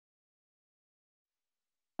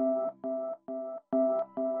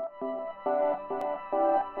Good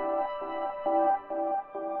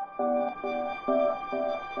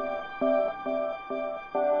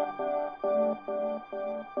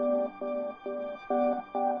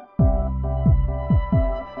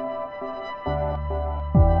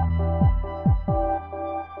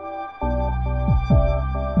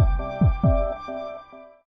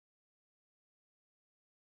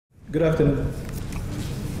afternoon.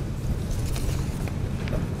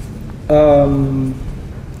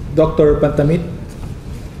 Dr. Pantamit,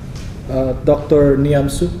 Dr.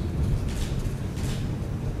 Niamsu,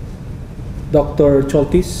 Dr.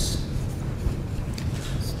 Choltis,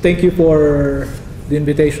 thank you for the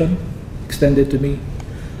invitation extended to me.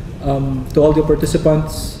 To all the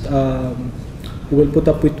participants who will put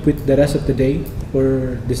up with the rest of the day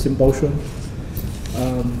for this symposium.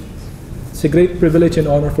 It's a great privilege and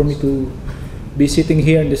honor for me to be sitting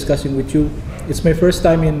here and discussing with you. It's my first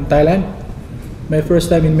time in Thailand, my first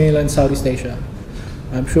time in mainland Southeast Asia.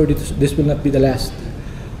 I'm sure this will not be the last.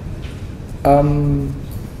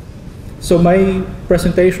 So my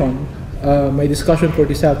presentation, my discussion for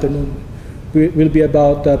this afternoon will be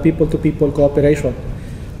about people-to-people cooperation,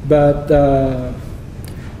 but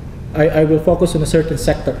I will focus on a certain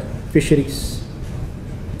sector, fisheries.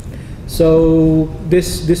 So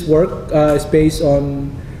this work is based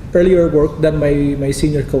on earlier work done by my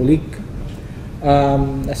senior colleague,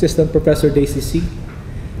 Assistant Professor Daisy C,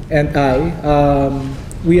 and I.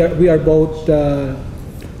 We are both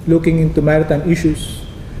looking into maritime issues.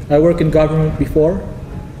 I worked in government before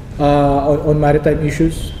on maritime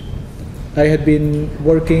issues. I had been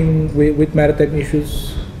working with maritime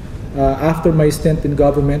issues after my stint in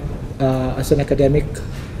government as an academic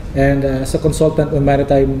and as a consultant on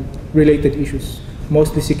maritime related issues,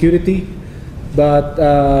 mostly security, but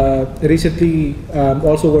recently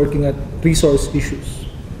also working at resource issues.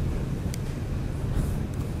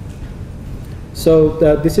 So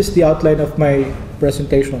this is the outline of my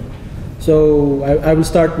presentation. So I will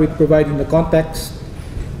start with providing the context,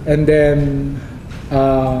 and then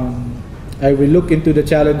I will look into the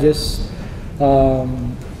challenges for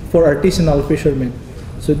artisanal fishermen.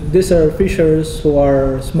 So these are fishers who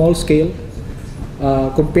are small scale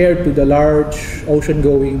compared to the large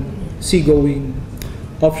ocean-going, sea-going,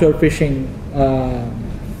 offshore fishing,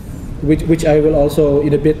 which I will also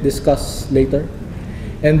in a bit discuss later.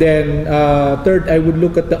 And then third, I would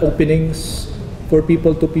look at the openings for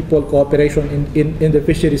people-to-people cooperation in the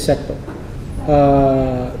fishery sector.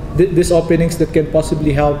 These openings that can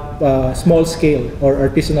possibly help small-scale or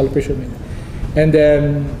artisanal fishermen. And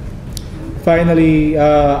then finally,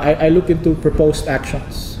 I look into proposed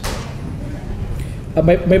actions.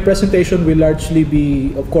 My presentation will largely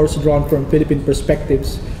be, of course, drawn from Philippine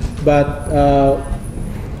perspectives, but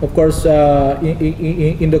of course,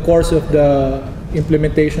 in the course of the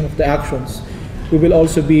implementation of the actions, we will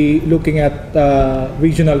also be looking at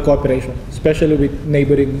regional cooperation, especially with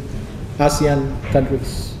neighboring ASEAN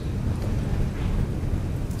countries.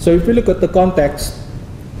 So if we look at the context,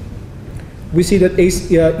 we see that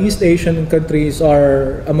East Asian countries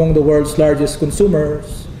are among the world's largest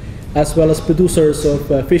consumers as well as producers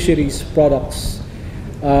of fisheries products.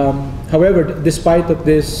 However, despite of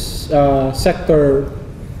this sector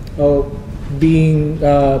being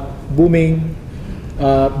booming,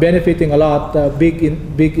 benefiting a lot,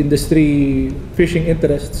 big industry fishing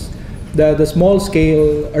interests, the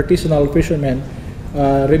small-scale artisanal fishermen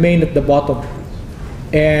remain at the bottom.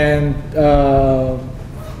 And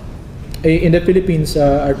in the Philippines,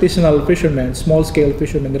 artisanal fishermen, small-scale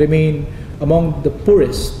fishermen, remain among the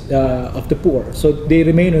poorest of the poor. So they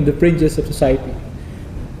remain on the fringes of society.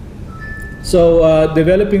 So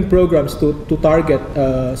developing programs to target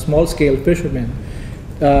small-scale fishermen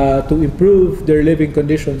to improve their living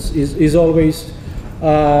conditions is always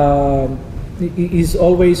one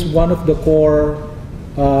of the core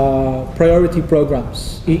priority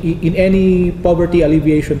programs. In any poverty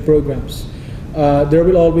alleviation programs, there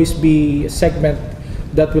will always be a segment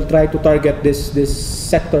that will try to target this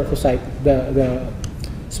sector of society, the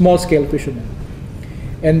small-scale fishermen.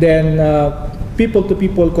 And then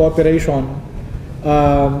people-to-people cooperation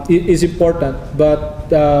is important, but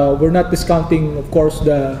we're not discounting, of course,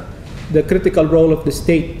 the critical role of the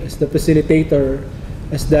state as the facilitator,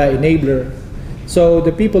 as the enabler. So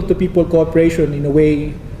the people-to-people cooperation, in a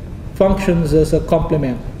way, functions as a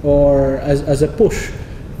complement or as a push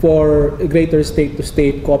for a greater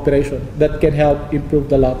state-to-state cooperation that can help improve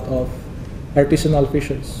the lot of artisanal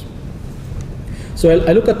fishers. So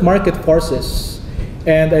I look at market forces,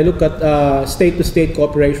 and I look at state-to-state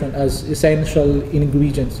cooperation as essential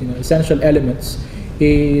ingredients, essential elements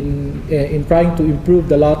in trying to improve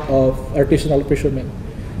the lot of artisanal fishermen.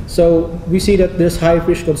 So we see that there's high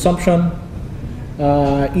fish consumption.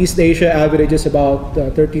 East Asia averages about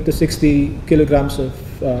 30 to 60 kilograms of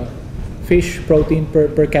fish protein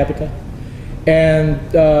per capita. And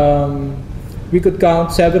we could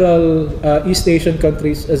count several East Asian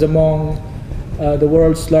countries as among the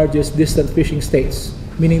world's largest distant fishing states,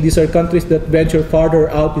 meaning these are countries that venture farther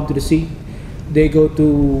out into the sea. They go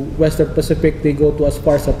to Western Pacific, they go to as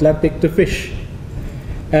far as Atlantic to fish.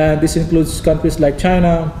 And this includes countries like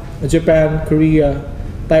China, Japan, Korea,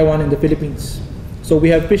 Taiwan, and the Philippines. So we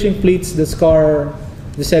have fishing fleets that scour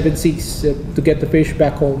the 7 seas to get the fish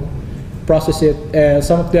back home, process it.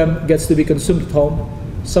 Some of them gets to be consumed at home,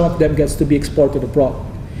 some of them gets to be exported abroad.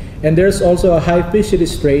 And there's also a high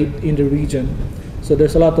fisheries trade in the region. So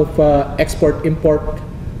there's a lot of export-import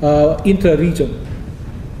intra-region.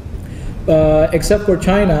 Except for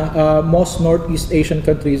China, most Northeast Asian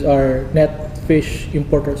countries are net fish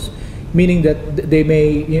importers, meaning that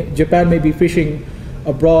Japan may be fishing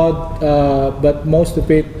abroad, but most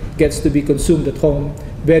of it gets to be consumed at home.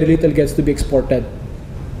 Very little gets to be exported.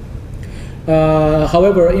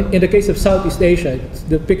 However, in the case of Southeast Asia,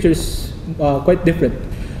 the picture is quite different.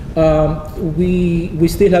 We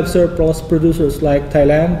still have surplus producers like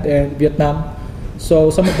Thailand and Vietnam.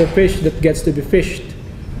 So some of the fish that gets to be fished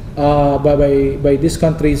by these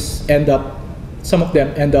countries some of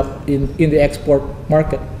them end up in the export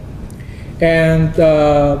market. And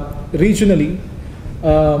regionally,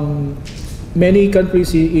 many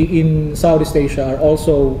countries in Southeast Asia are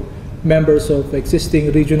also members of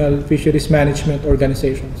existing regional fisheries management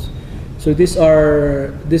organizations. So these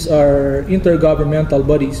are intergovernmental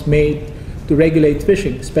bodies made to regulate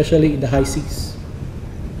fishing, especially in the high seas.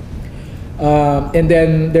 And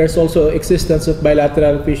then there's also existence of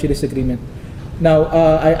bilateral fisheries agreement. Now,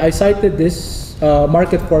 I cited this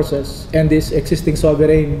market forces and this existing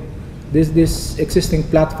sovereign, this existing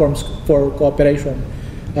platforms for cooperation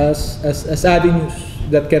as avenues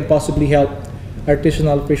that can possibly help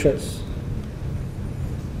artisanal fishers.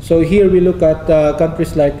 So here we look at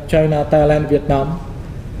countries like China, Thailand, Vietnam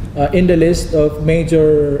in the list of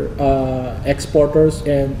major exporters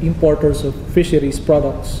and importers of fisheries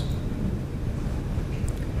products.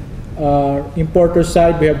 Importer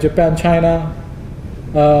side, we have Japan, China,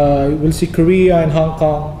 we'll see Korea and Hong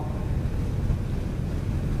Kong.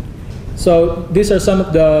 So these are some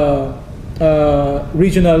of the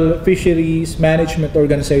regional fisheries management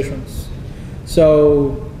organizations.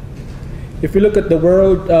 So if you look at the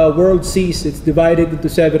world seas, it's divided into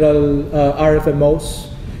several RFMOs.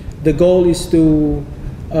 The goal is to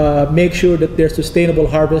make sure that there's sustainable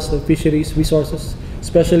harvest of fisheries resources,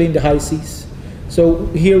 especially in the high seas. So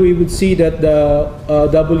here we would see that the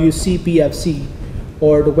WCPFC,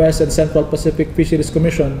 or the West and Central Pacific Fisheries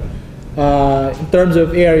Commission, in terms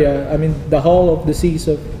of area, I mean the whole of the seas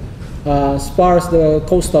of as far as the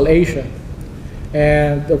coastal Asia,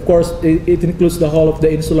 and of course it includes the whole of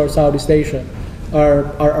the insular Southeast Asia,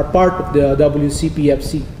 are part of the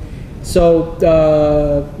WCPFC. So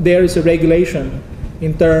there is a regulation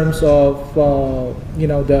in terms of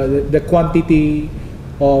the quantity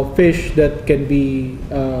of fish that can be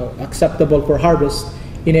acceptable for harvest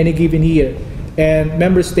in any given year, and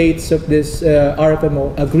member states of this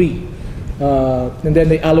RFMO agree, and then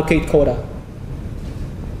they allocate quota.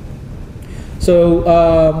 So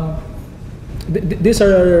these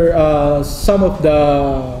are some of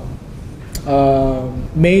the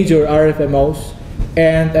major RFMOs,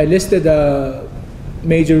 and I listed the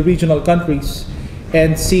major regional countries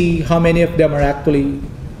and see how many of them are actually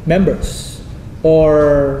members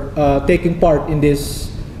or taking part in this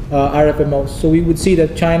RFMOs. So we would see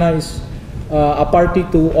that China is a party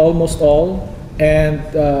to almost all, and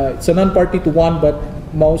it's a non-party to one, but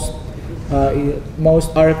most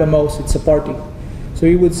RFMOs it's a party. So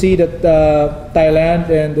we would see that Thailand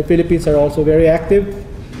and the Philippines are also very active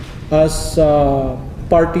as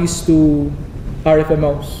parties to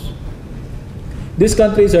RFMOs. These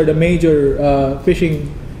countries are the major fishing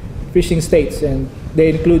states, and they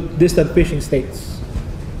include distant fishing states.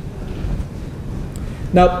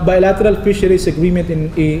 Now, bilateral fisheries agreement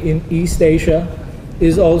in East Asia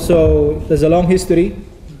there's a long history.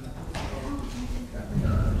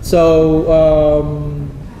 So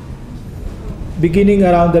beginning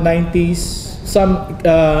around the 90s, some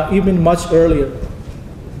even much earlier.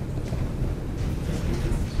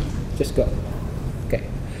 Just go. Okay.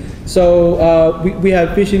 So we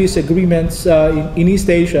have fisheries agreements in East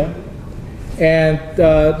Asia, and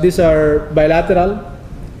these are bilateral,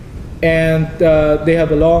 and they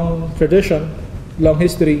have a long tradition, long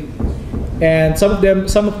history, and some of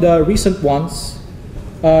the recent ones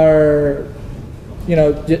are,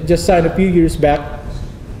 just signed a few years back,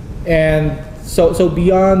 And so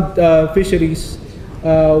beyond fisheries,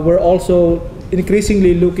 we're also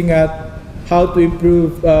increasingly looking at how to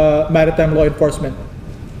improve maritime law enforcement,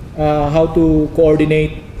 how to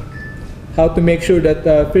coordinate, how to make sure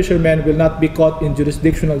that fishermen will not be caught in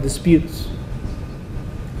jurisdictional disputes.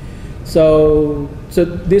 So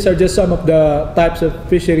these are just some of the types of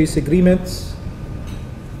fisheries agreements.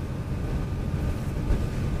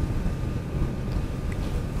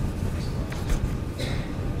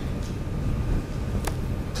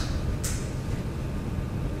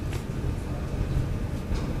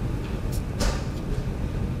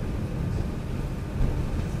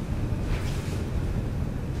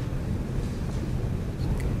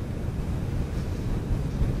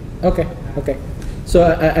 Okay. So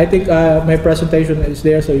I think my presentation is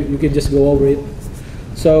there, so you can just go over it.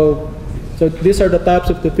 So these are the types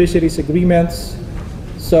of the fisheries agreements.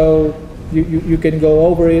 So you can go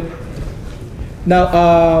over it. Now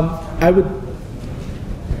I would.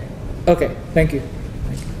 Okay, thank you.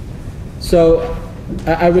 So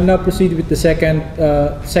I will now proceed with the second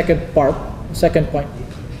point,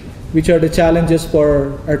 which are the challenges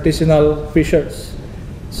for artisanal fishers.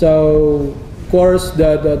 So of course,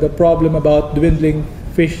 the problem about dwindling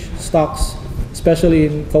fish stocks, especially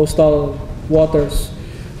in coastal waters,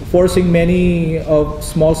 forcing many of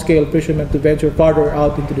small-scale fishermen to venture farther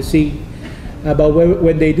out into the sea. But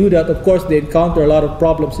when they do that, of course, they encounter a lot of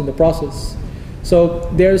problems in the process. So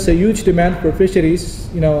there's a huge demand for fisheries.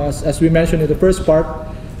 You know, as we mentioned in the first part,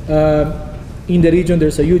 in the region,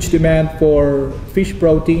 there's a huge demand for fish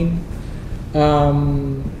protein.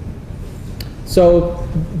 So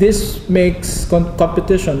this makes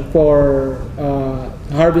competition for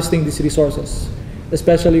harvesting these resources,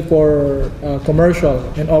 especially for commercial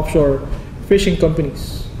and offshore fishing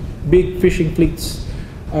companies, big fishing fleets.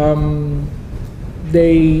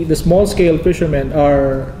 The small-scale fishermen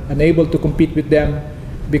are unable to compete with them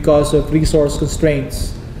because of resource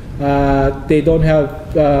constraints. They don't have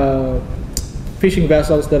fishing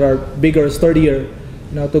vessels that are bigger, sturdier,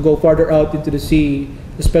 to go farther out into the sea,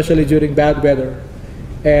 especially during bad weather.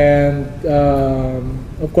 And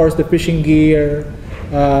of course, the fishing gear,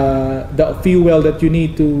 the fuel that you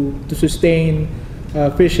need to sustain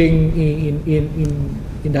fishing in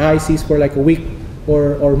the high seas for like a week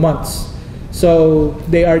or months. So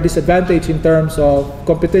they are disadvantaged in terms of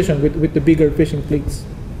competition with the bigger fishing fleets.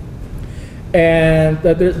 And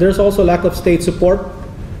there's also lack of state support,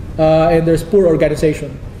 and there's poor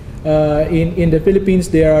organization. In the Philippines,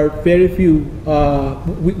 there are very few.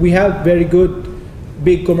 We have very good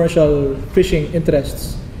big commercial fishing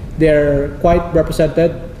interests. They're quite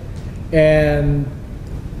represented,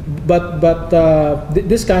 but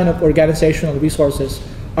this kind of organizational resources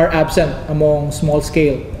are absent among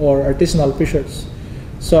small-scale or artisanal fishers.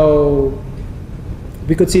 So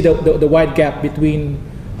we could see the wide gap between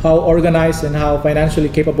how organized and how financially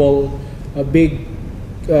capable big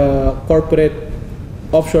corporate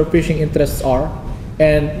offshore fishing interests are,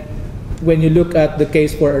 and when you look at the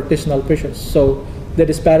case for artisanal fishers. So the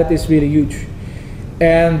disparity is really huge.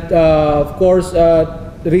 And of course,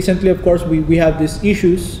 recently, of course, we have these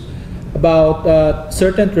issues about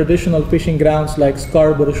certain traditional fishing grounds like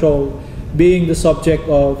Scarborough Shoal being the subject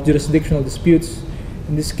of jurisdictional disputes,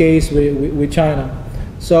 in this case with China.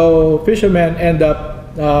 So fishermen end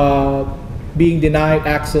up being denied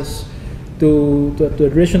access to a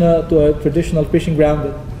traditional fishing ground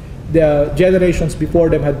that the generations before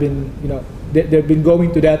them had been, they've been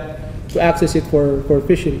going to that to access it for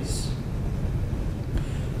fisheries.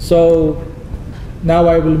 So now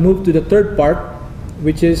I will move to the third part,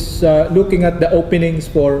 which is looking at the openings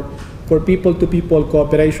for people-to-people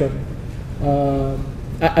cooperation.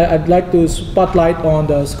 I'd like to spotlight on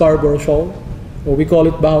the Scarborough Shoal, or we call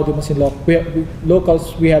it Bahaw de Masinloc.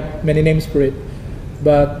 Locals, we have many names for it,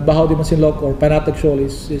 but Bahaw de Masinloc or Panatag Shoal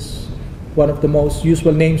is one of the most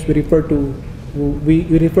usual names we refer to. We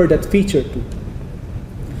refer that feature to.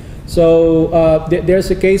 So there's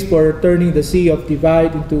a case for turning the Sea of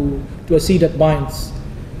Divide into a sea that binds.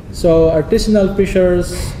 So artisanal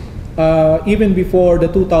fishers, even before the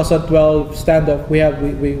 2012 standoff we have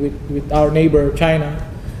with our neighbor China,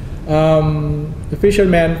 the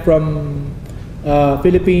fishermen from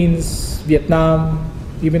Philippines, Vietnam,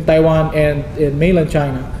 even Taiwan, and mainland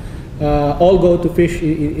China all go to fish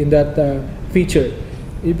in that feature,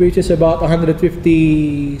 which is about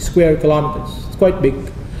 150 square kilometers. It's quite big.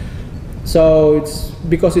 So it's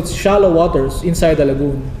because it's shallow waters inside the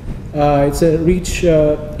lagoon. It's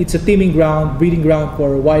a teeming ground, breeding ground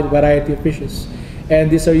for a wide variety of fishes,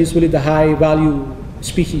 and these are usually the high-value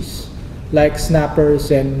species like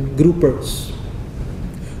snappers and groupers,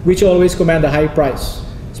 which always command a high price,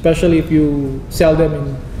 especially if you sell them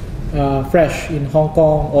in fresh in Hong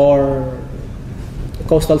Kong or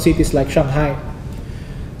coastal cities like Shanghai.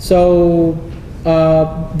 So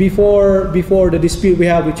before the dispute we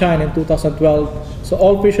have with China in 2012, so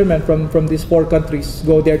all fishermen from these 4 countries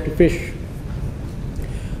go there to fish.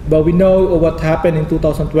 But we know what happened in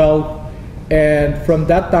 2012, and from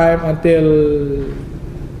that time until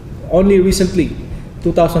only recently,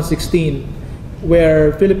 2016,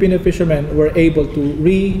 where Filipino fishermen were able to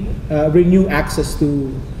renew access to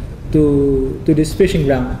this fishing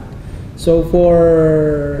ground. So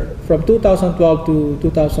from 2012 to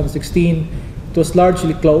 2016, it was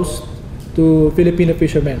largely closed to Filipino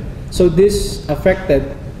fishermen. So this affected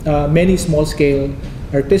many small-scale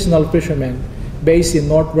artisanal fishermen based in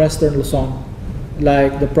northwestern Luzon,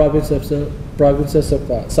 like the provinces of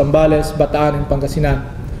Zambales, Bataan, and Pangasinan.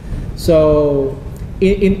 So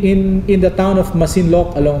in the town of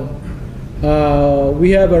Masinloc alone, we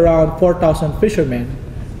have around 4,000 fishermen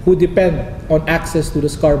who depend on access to the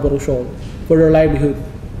Scarborough Shoal for their livelihood.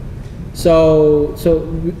 So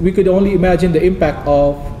we could only imagine the impact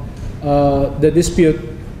of the dispute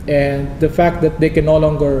and the fact that they can no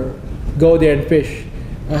longer go there and fish,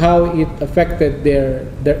 how it affected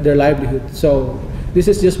their livelihood. So this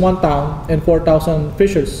is just one town, and 4,000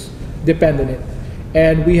 fishers depend on it.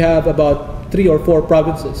 And we have about 3 or 4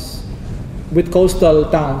 provinces with coastal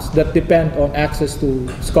towns that depend on access to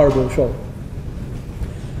Scarborough Shoal.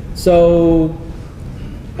 So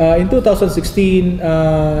in 2016,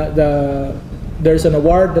 there's an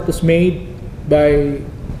award that was made by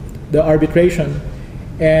the arbitration,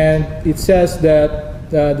 and it says that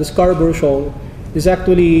the Scarborough Shoal is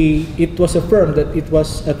actually, it was affirmed that it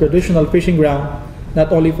was a traditional fishing ground,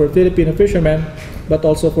 not only for Filipino fishermen, but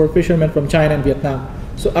also for fishermen from China and Vietnam.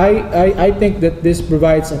 So I think that this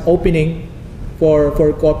provides an opening for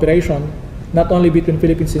cooperation, not only between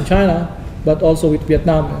Philippines and China, but also with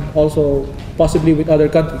Vietnam and also possibly with other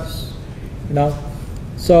countries, you know.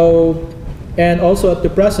 So, and also at the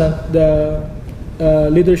present, the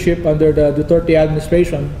leadership under the Duterte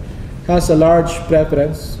administration has a large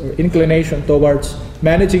preference or inclination towards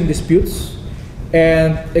managing disputes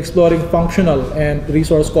and exploring functional and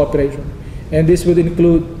resource cooperation. And this would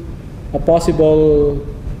include a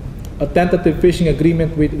tentative fishing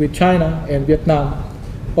agreement with China and Vietnam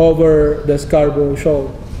over the Scarborough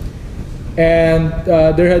Shoal. And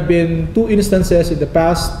there had been 2 instances in the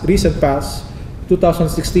recent past,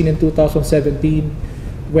 2016 and 2017,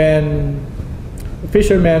 when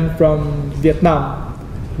fishermen from Vietnam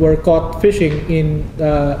were caught fishing in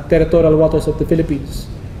territorial waters of the Philippines,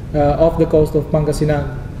 off the coast of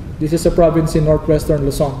Pangasinan. This is a province in northwestern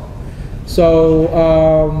Luzon. So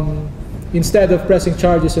instead of pressing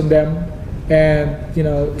charges on them and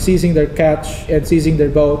seizing their catch and seizing their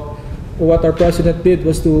boat, what our president did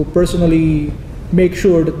was to personally make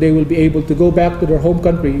sure that they will be able to go back to their home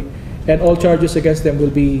country and all charges against them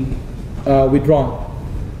will be withdrawn.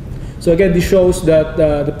 So again, this shows that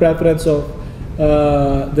the preference of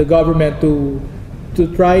the government to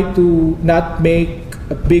try to not make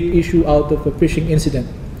a big issue out of a fishing incident.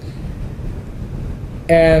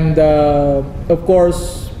 And of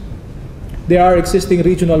course, there are existing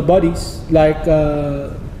regional bodies like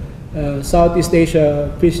Southeast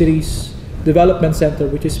Asia Fisheries Development Center,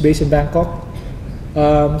 which is based in Bangkok.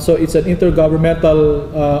 So it's an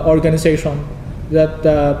intergovernmental organization that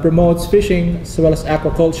promotes fishing as well as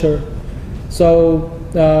aquaculture. So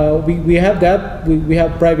we have that. We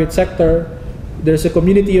have private sector. There's a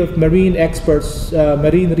community of marine experts,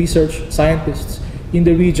 marine research scientists in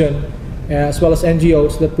the region, as well as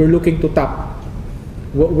NGOs that we're looking to tap.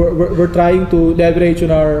 We're trying to leverage on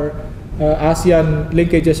our ASEAN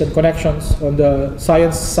linkages and connections on the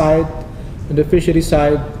science side, on the fishery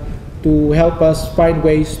side, to help us find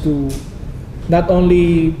ways to not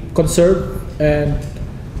only conserve and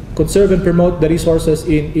promote the resources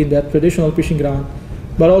in that traditional fishing ground,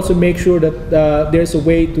 but also make sure that there's a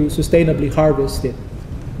way to sustainably harvest it.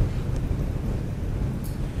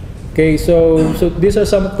 Okay, so these are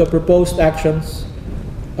some of the proposed actions.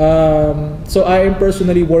 So I am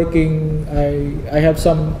personally working, I have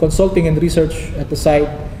some consulting and research at the site.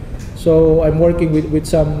 So I'm working with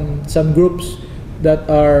some groups that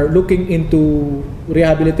are looking into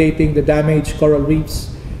rehabilitating the damaged coral reefs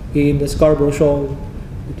in the Scarborough Shoal.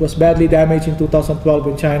 It was badly damaged in 2012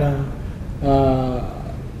 when China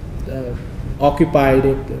occupied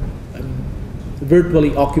it,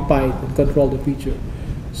 virtually occupied and controlled the feature.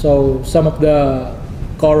 So some of the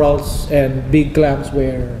corals and big clams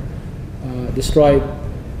were destroyed.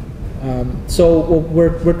 So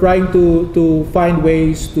we're trying to find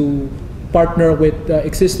ways to partner with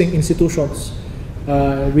existing institutions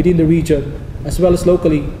within the region as well as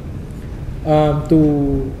locally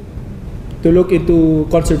to look into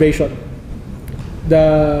conservation.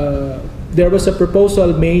 There was a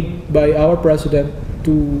proposal made by our president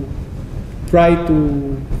to try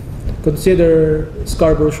to consider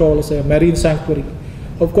Scarborough Shoal as a marine sanctuary.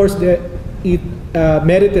 Of course, it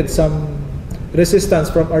merited some resistance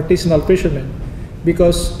from artisanal fishermen,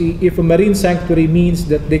 because if a marine sanctuary means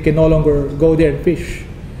that they can no longer go there and fish,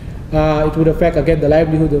 it would affect again the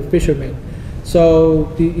livelihood of fishermen. So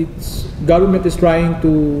government is trying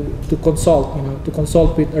to consult, to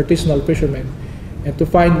consult with artisanal fishermen and to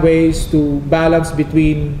find ways to balance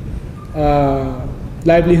between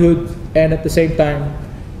livelihood and at the same time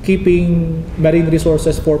keeping marine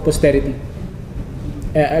resources for posterity.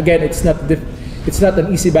 Again, it's not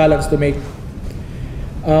an easy balance to make.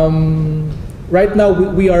 Right now,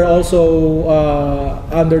 we are also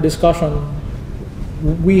under discussion.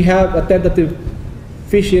 We have a tentative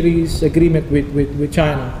fisheries agreement with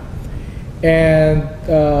China, and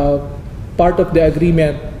part of the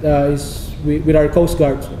agreement is with our coast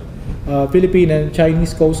guards, Philippine and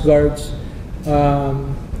Chinese coast guards,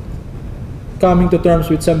 coming to terms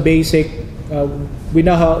with some basic. We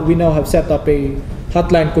now have set up a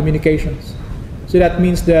hotline communications. So that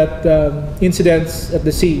means that incidents at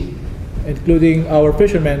the sea, including our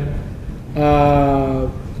fishermen,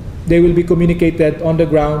 they will be communicated on the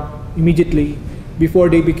ground immediately before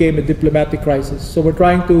they became a diplomatic crisis. So we're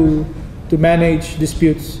trying to manage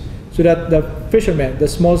disputes so that the fishermen, the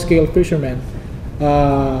small-scale fishermen,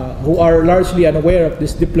 who are largely unaware of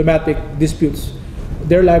these diplomatic disputes,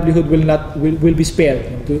 their livelihood will be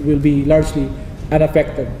spared, will be largely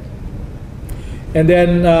unaffected. And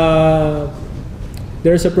then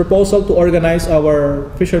there's a proposal to organize our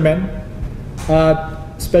fishermen,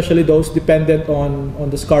 especially those dependent on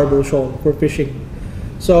the Scarborough Shoal for fishing.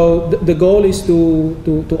 So the goal is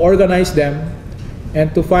to organize them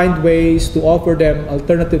and to find ways to offer them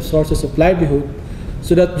alternative sources of livelihood,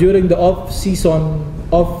 so that during the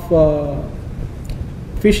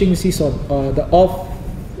fishing season,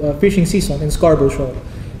 fishing season in Scarborough Shoal,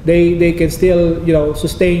 they can still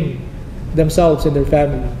sustain themselves and their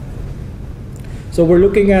family. So we're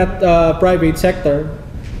looking at private sector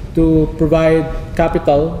to provide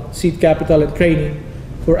capital, seed capital and training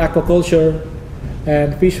for aquaculture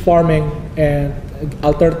and fish farming and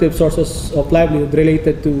alternative sources of livelihood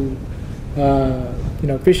related to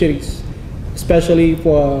fisheries, especially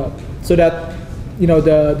so that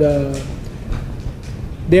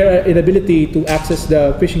their inability to access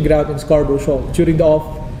the fishing ground in Scarborough Shoal during the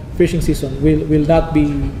off-fishing season will not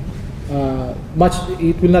be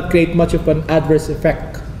it will not create much of an adverse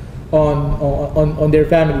effect on their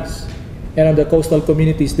families and on the coastal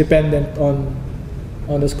communities dependent on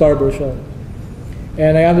the Scarborough Shoal.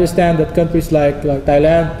 And I understand that countries like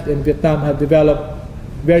Thailand and Vietnam have developed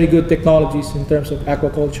very good technologies in terms of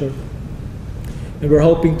aquaculture, and we're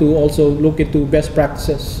hoping to also look into best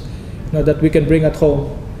practices that we can bring at home,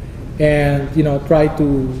 and try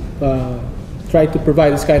to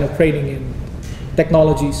provide this kind of training and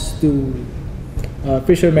technologies to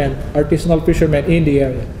fishermen, artisanal fishermen in the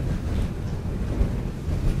area.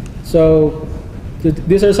 So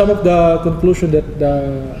these are some of the conclusions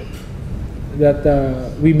that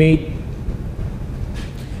we made.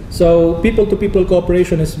 So people-to-people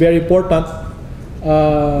cooperation is very important.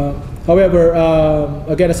 However,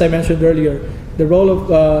 again, as I mentioned earlier, the role of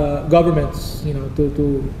governments,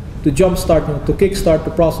 to jumpstart, to kickstart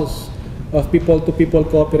the process of people-to-people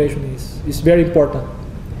cooperation is very important.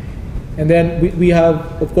 And then we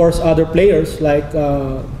have, of course, other players like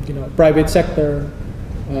private sector,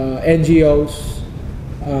 NGOs.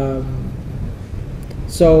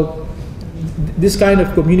 So this kind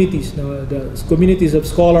of communities, the communities of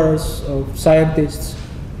scholars, of scientists,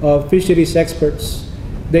 of fisheries experts,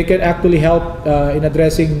 they can actually help in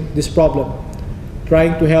addressing this problem,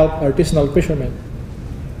 trying to help artisanal fishermen.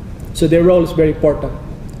 So their role is very important.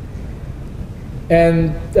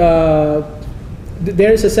 And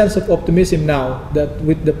there is a sense of optimism now that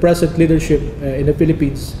with the present leadership in the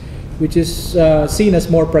Philippines, which is seen as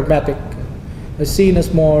more pragmatic, seen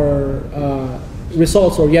as more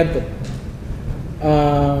results-oriented,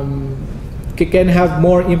 can have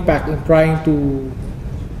more impact in trying to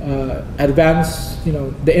advance,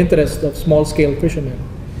 the interest of small-scale fishermen,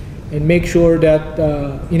 and make sure that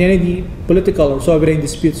in any political or sovereign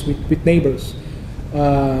disputes with neighbors,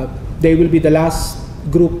 they will be the last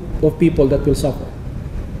group of people that will suffer.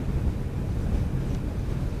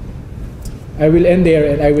 I will end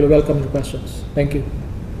there, and I will welcome your questions. Thank you.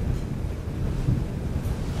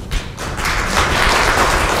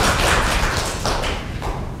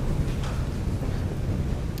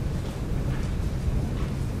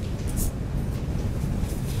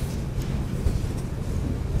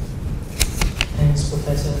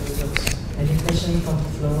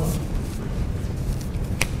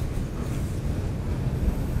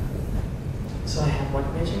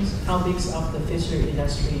 how big of the fishery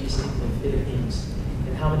industry is in the Philippines,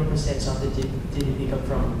 and how many percent of the GDP come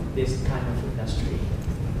from this kind of industry?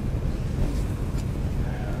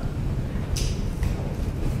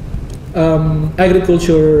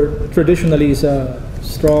 Agriculture traditionally is a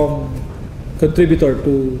strong contributor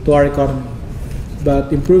to our economy,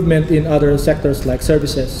 but improvement in other sectors like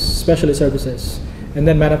services, especially services, and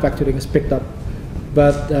then manufacturing is picked up.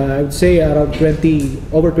 But I would say around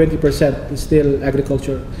over 20% is still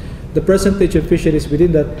agriculture. The percentage of fisheries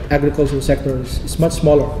within that agricultural sector is much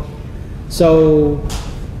smaller. So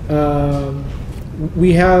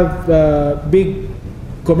we have big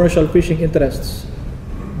commercial fishing interests,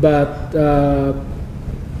 but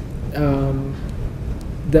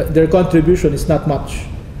their contribution is not much.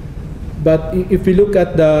 But if you look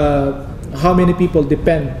at how many people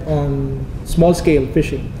depend on small-scale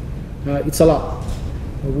fishing, it's a lot.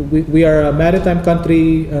 We are a maritime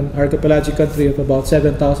country, an archipelagic country of about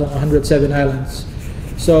 7,107 islands.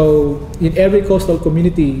 So in every coastal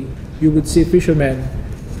community, you would see fishermen,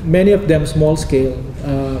 many of them small-scale,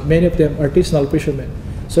 many of them artisanal fishermen.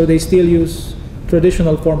 So they still use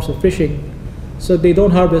traditional forms of fishing. So they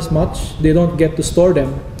don't harvest much. They don't get to store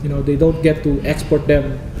them. They don't get to export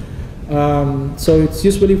them. So it's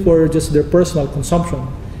usually for just their personal consumption,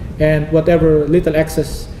 and whatever little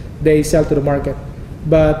excess they sell to the market.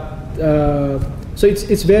 But so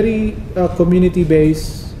it's very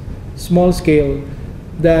community-based, small scale,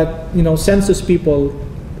 that census people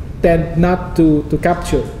tend not to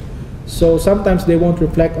capture. So sometimes they won't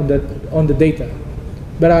reflect on the data.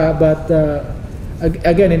 But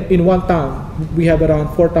again, in one town, we have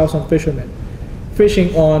around 4,000 fishermen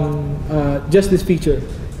fishing on just this feature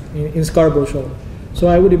in Scarborough Shoal. So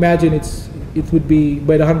I would imagine it would be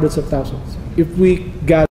by the hundreds of thousands if we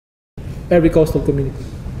got every coastal community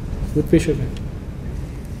with fishermen.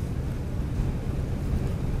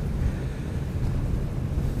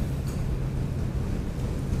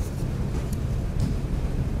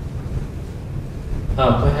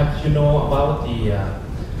 Perhaps you know about the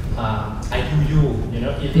IUU,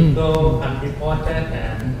 illegal, unreported,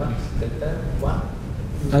 and what's the third one?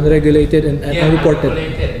 Unregulated and unreported.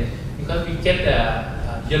 Unregulated. Because we get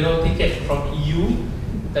a yellow ticket from EU,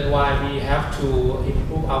 that's why we have to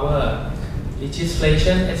improve our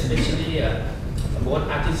legislation, especially both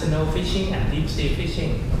artisanal fishing and deep sea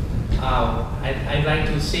fishing. I'd like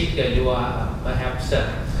to seek your perhaps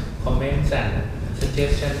comments and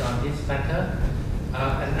suggestions on this matter.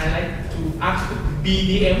 And I'd like to ask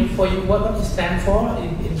BDM for you. What it stands for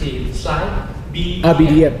in the slide? BDM.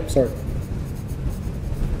 BDM, sorry.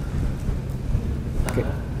 Okay.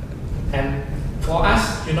 And for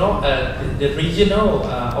us, the regional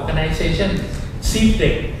organization,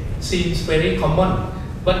 seems very common.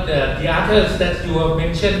 But the others that you have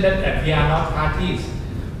mentioned that we are not parties,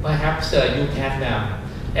 perhaps you can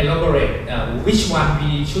elaborate which one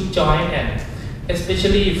we should join, and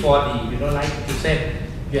especially for the, like you said,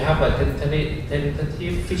 you have a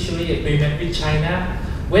tentative fishery agreement with China,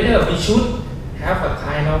 whether we should have a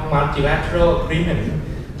kind of multilateral agreement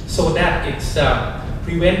so that it's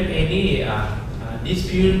prevent any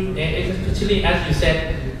dispute, especially as you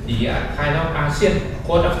said, the kind of ASEAN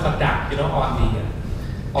code of conduct, on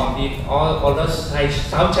all the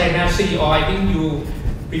South China Sea, or I think you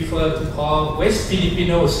prefer to call West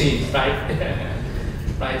Filipino Sea, right?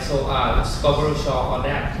 Right. So Scarborough Shoal on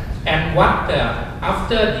that. And what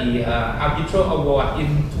after the arbitral award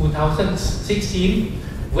in 2016,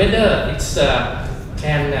 whether it's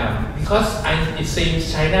because it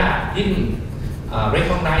seems China didn't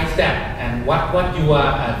recognize that, and what your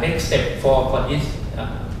next step for this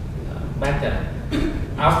matter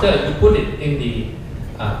after you put it in the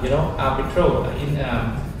arbitral in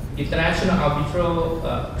international arbitral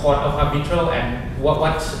court of arbitral, and what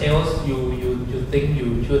else you think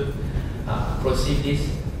you should proceed this?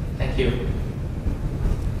 Thank you.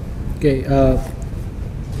 Okay,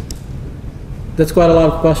 that's quite a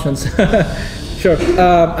lot of questions. Sure,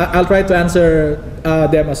 I'll try to answer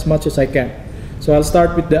them as much as I can. So I'll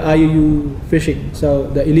start with the IUU fishing, so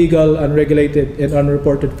the illegal, unregulated, and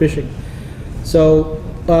unreported fishing. So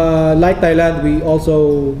like Thailand, we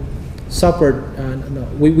also suffered,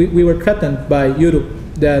 we were threatened by Europe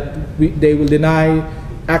that they will deny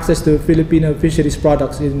access to Filipino fisheries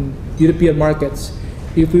products in European markets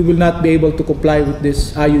if we will not be able to comply with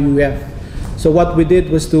this IUUF. So what we did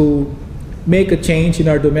was to make a change in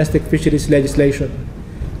our domestic fisheries legislation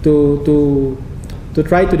to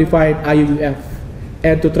try to define IUUF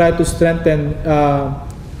and to try to strengthen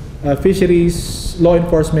fisheries law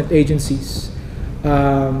enforcement agencies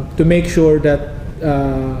to make sure that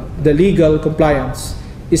the legal compliance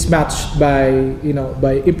is matched by,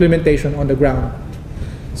 by implementation on the ground.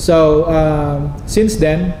 So since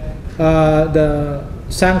then, the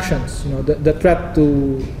sanctions, the threat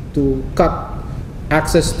to cut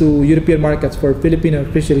access to European markets for Filipino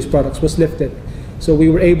fisheries products was lifted. So we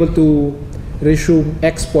were able to resume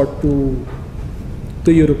export to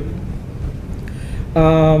Europe.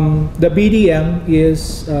 The BDM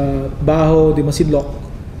is Bajo de Masinloc.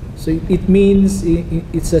 So it means,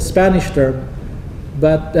 it's a Spanish term,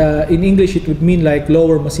 but in English it would mean like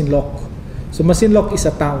Lower Masinloc. So Masinloc is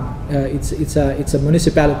a town. It's a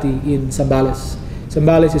municipality in Zambales.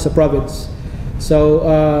 Zambales is a province.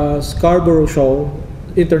 So Scarborough Shoal,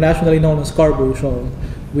 internationally known as Scarborough Shoal,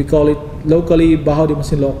 we call it locally Bajo de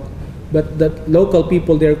Masinloc, but the local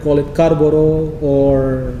people there call it Carboro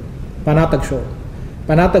or Panatag Shoal.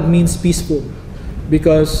 Panatag means peaceful,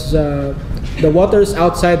 because the waters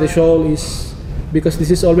outside the shoal is, because this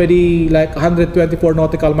is already like 124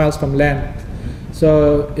 nautical miles from land.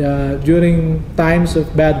 So during times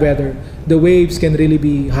of bad weather, the waves can really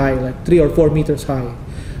be high, like 3 or 4 meters high.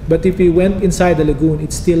 But if you went inside the lagoon,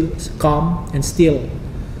 it's still calm and still.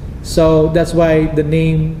 So that's why the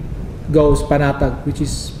name goes Panatag, which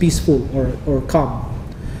is peaceful or calm.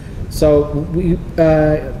 So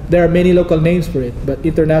there are many local names for it, but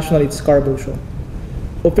internationally it's Scarborough Shoal.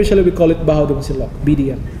 Officially we call it Bajo de Masinloc,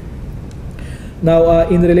 BDM. Now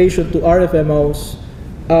in relation to RFMOs,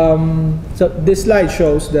 so this slide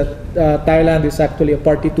shows that Thailand is actually a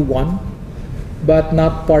party to one, but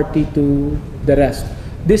not party to the rest.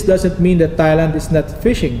 This doesn't mean that Thailand is not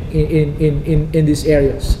fishing in these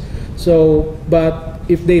areas. So, but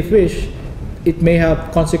if they fish, it may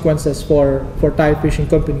have consequences for Thai fishing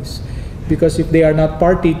companies, because if they are not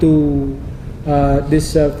party to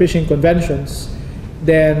these fishing conventions,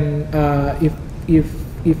 then if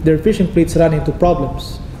their fishing fleets run into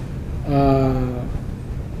problems,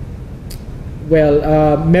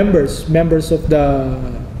 members of the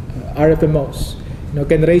RFMOs,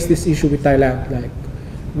 can raise this issue with Thailand. Like,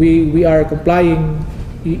 we are complying.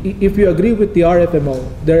 If you agree with the RFMO,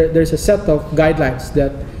 there's a set of guidelines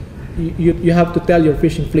that you have to tell your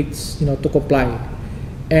fishing fleets, to comply,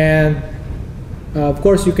 and of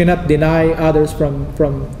course you cannot deny others from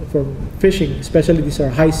fishing, especially these are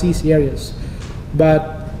high seas areas.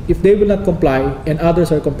 But if they will not comply and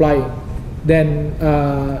others are complying, then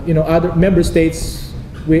other member states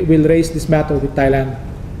will raise this matter with Thailand.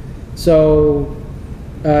 So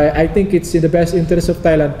I think it's in the best interest of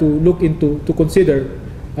Thailand to consider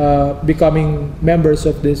becoming members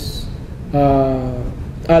of this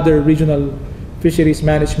other regional fisheries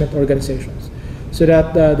management organizations, so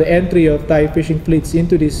that the entry of Thai fishing fleets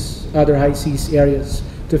into these other high seas areas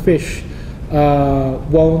to fish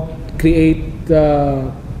won't create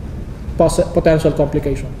potential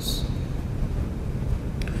complications.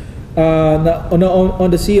 Now,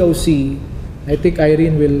 on the COC, I think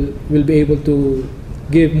Irene will be able to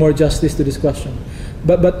give more justice to this question.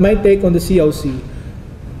 But my take on the COC,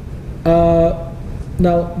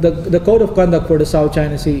 now the Code of Conduct for the South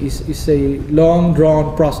China Sea is a long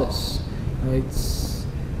drawn process.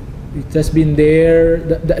 It has been there,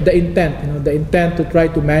 the intent, the intent to try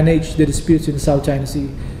to manage the disputes in the South China Sea,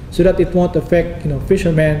 so that it won't affect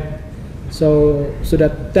fishermen, so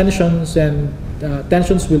that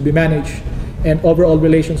tensions will be managed, and overall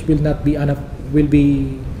relations will not be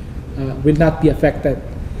affected.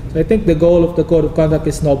 So I think the goal of the Code of Conduct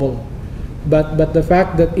is noble, but the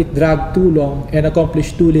fact that it dragged too long and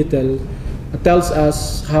accomplished too little tells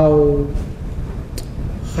us how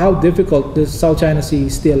difficult the South China Sea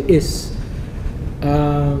still is.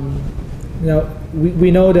 We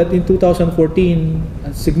know that in 2014,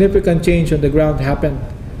 a significant change on the ground happened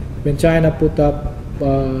when China put up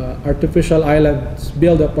artificial islands,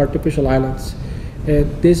 build up artificial islands. And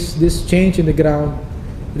this change in the ground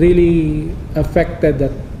really affected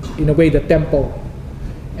in a way the tempo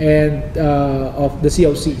and of the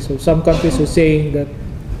COC. So some countries are saying that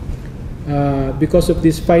because of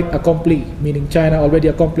this fait accompli, meaning China already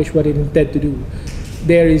accomplished what it intended to do,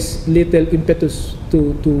 there is little impetus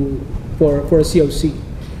for a COC.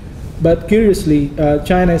 But curiously,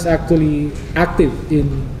 China is actually active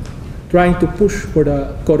in trying to push for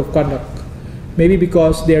the Code of Conduct, maybe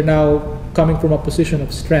because they're now coming from a position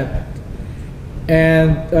of strength,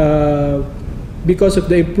 and because of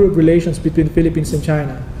the improved relations between Philippines and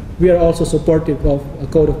China, we are also supportive of a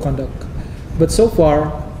Code of Conduct. But so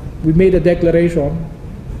far, we made a declaration,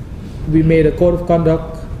 we made a Code of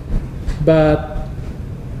Conduct, but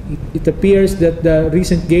it appears that the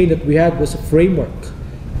recent gain that we had was a framework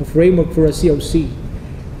for a COC.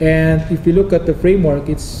 And if you look at the framework,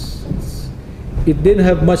 it's it didn't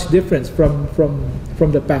have much difference from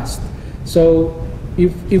the past. So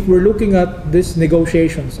if we're looking at these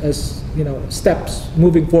negotiations as, you know, steps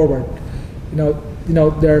moving forward, you know,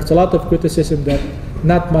 there's a lot of criticism that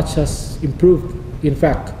not much has improved, in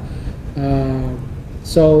fact.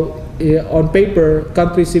 So on paper,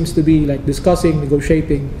 country seems to be like discussing,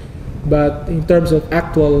 negotiating, but in terms of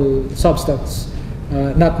actual substance,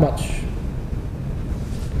 not much.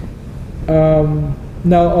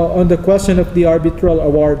 Now, on the question of the arbitral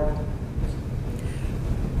award,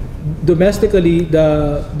 domestically,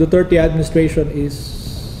 the Duterte administration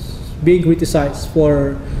is being criticized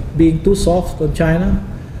for being too soft on China,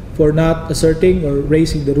 for not asserting or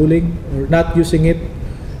raising the ruling, or not using it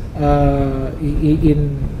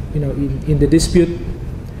in the dispute.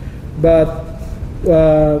 But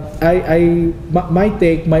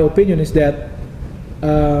my opinion is that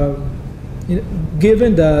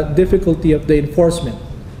given the difficulty of the enforcement,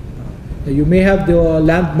 you may have the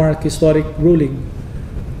landmark historic ruling,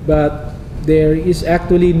 but there is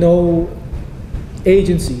actually no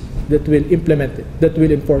agency that will implement it, that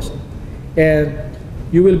will enforce it. And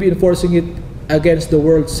you will be enforcing it against the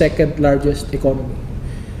world's second largest economy.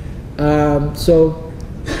 So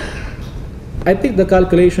I think the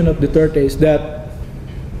calculation of Duterte is that,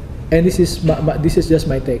 and this is just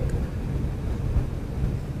my take,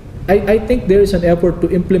 I think there is an effort to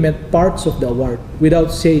implement parts of the award without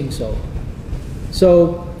saying so.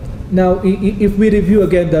 So now, if we review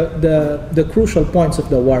again the crucial points of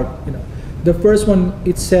the award, you know, the first one,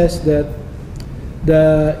 it says that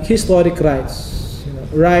the historic rights, you know,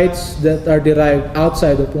 rights that are derived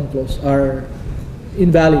outside of UNCLOS are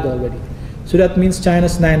invalid already. So that means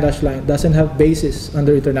China's 9-dash line doesn't have basis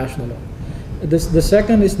under international law. The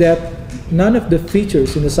second is that none of the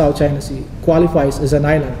features in the South China Sea qualifies as an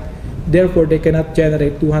island. Therefore, they cannot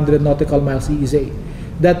generate 200 nautical miles EEZ.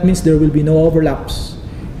 That means there will be no overlaps,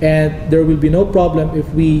 and there will be no problem if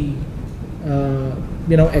we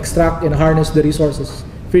extract and harness the resources,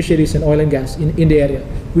 fisheries and oil and gas in the area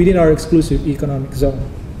within our exclusive economic zone.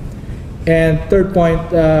 And third point,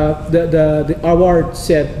 the award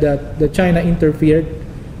said that the China interfered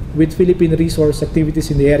with Philippine resource activities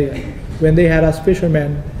in the area when they harassed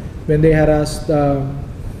fishermen, when they harassed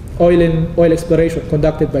oil exploration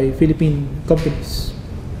conducted by Philippine companies.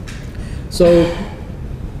 So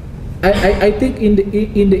I think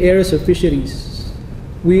in the areas of fisheries,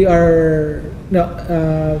 we are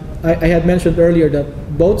I had mentioned earlier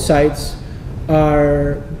that both sides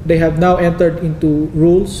they have now entered into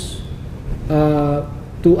rules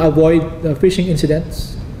to avoid fishing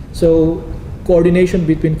incidents. So coordination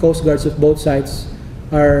between coast guards of both sides,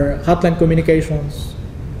 our hotline communications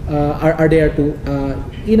are there to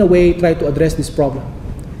in a way try to address this problem.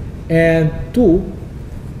 And two,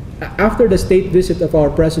 after the state visit of our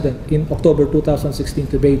president in October 2016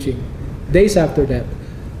 to Beijing, days after that,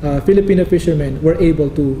 Filipino fishermen were able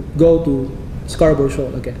to go to Scarborough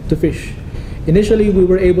Shoal again to fish. Initially, we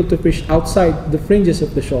were able to fish outside the fringes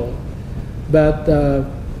of the shoal, but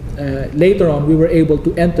later on, we were able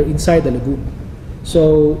to enter inside the lagoon.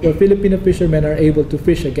 So the Filipino fishermen are able to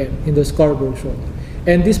fish again in the Scarborough Shoal.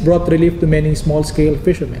 And this brought relief to many small-scale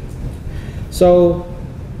fishermen. So,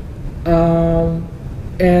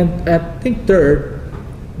 and I think third,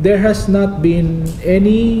 there has not been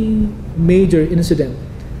any major incident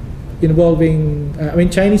involving,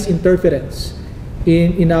 Chinese interference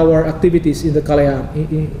in our activities in the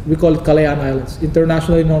Kalayaan. We call it Kalayaan Islands,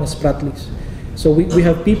 internationally known as Spratleys. So we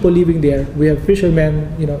have people living there. We have fishermen,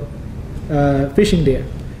 fishing there.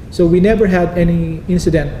 So we never had any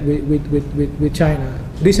incident with China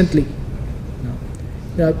recently.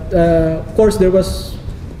 Of course, there was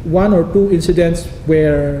one or two incidents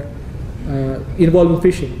where involving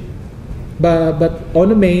fishing. But on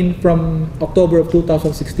the main, from October of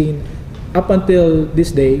 2016 up until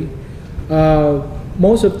this day,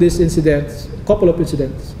 most of these incidents, a couple of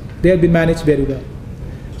incidents, they have been managed very well.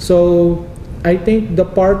 So I think the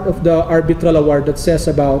part of the arbitral award that says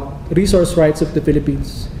about resource rights of the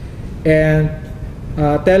Philippines and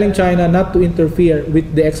telling China not to interfere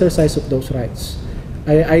with the exercise of those rights,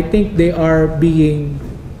 I think they are being,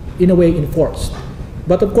 in a way, enforced.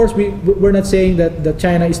 But of course, we're not saying that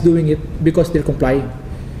China is doing it because they're complying.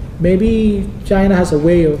 Maybe China has a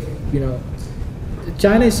way of,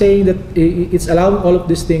 China is saying that it's allowing all of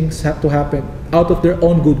these things to happen out of their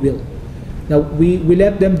own goodwill. Now, we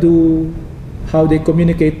let them do how they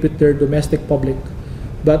communicate with their domestic public.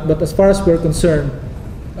 But as far as we're concerned,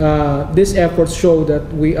 these efforts show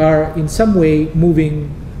that we are in some way moving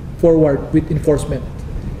forward with enforcement.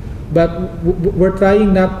 But we're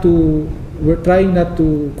trying not to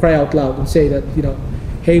cry out loud and say that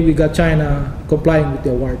hey, we got China complying with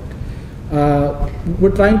the award.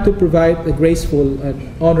 We're trying to provide a graceful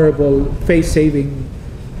and honorable, face-saving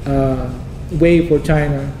way for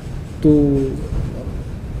China to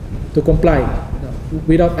comply,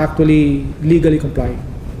 without actually legally complying.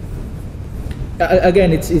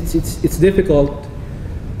 Again, it's difficult.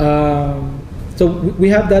 So we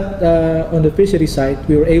have that on the fishery side.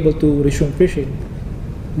 We were able to resume fishing.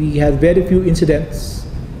 We had very few incidents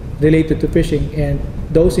related to fishing, and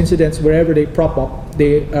those incidents, wherever they prop up,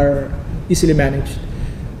 they are easily managed.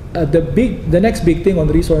 The next big thing on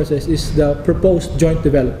resources is the proposed joint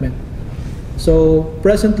development. So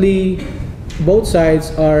presently, both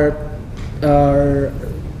sides are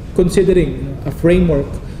considering a framework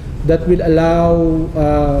that will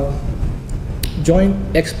allow joint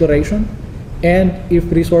exploration, and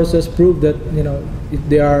if resources prove that if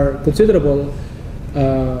they are considerable,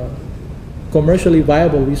 commercially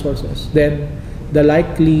viable resources, then the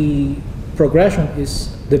likely progression is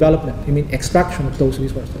development. I mean, extraction of those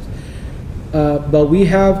resources. But we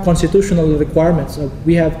have constitutional requirements.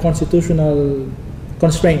 We have constitutional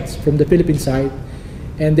constraints from the Philippine side,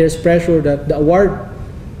 and there's pressure that the award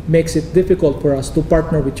makes it difficult for us to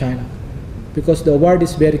partner with China, because the award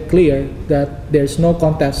is very clear that there's no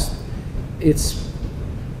contest. It's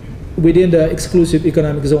within the exclusive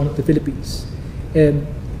economic zone of the Philippines, and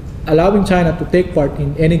allowing China to take part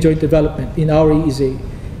in any joint development in our EEZ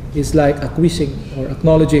is like acquiescing or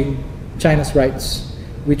acknowledging China's rights,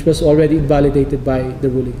 which was already invalidated by the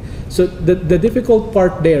ruling. So the difficult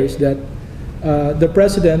part there is that the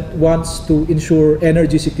president wants to ensure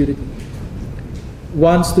energy security,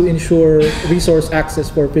 wants to ensure resource access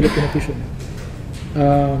for Filipino fishermen.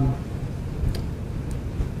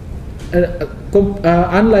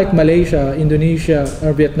 Unlike Malaysia, Indonesia,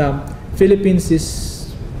 or Vietnam, Philippines is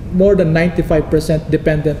more than 95%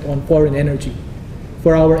 dependent on foreign energy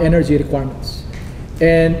for our energy requirements.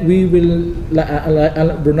 And we will,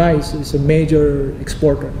 Brunei is a major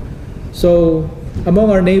exporter. So among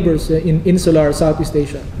our neighbors in insular Southeast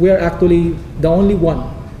Asia, we are actually the only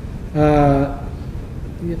one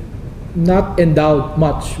not endowed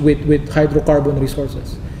much with hydrocarbon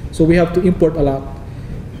resources. So we have to import a lot.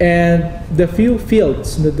 And the few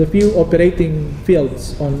fields, the few operating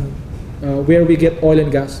fields on where we get oil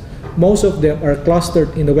and gas, most of them are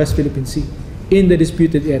clustered in the West Philippine Sea, in the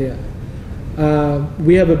disputed area.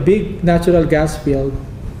 We have a big natural gas field,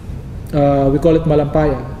 we call it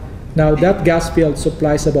Malampaya. Now that gas field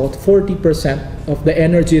supplies about 40% of the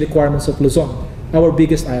energy requirements of Luzon, our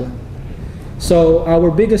biggest island. So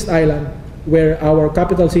our biggest island, where our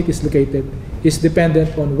capital city is located, is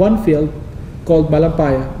dependent on one field called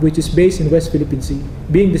Malampaya, which is based in West Philippine Sea,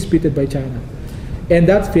 being disputed by China. And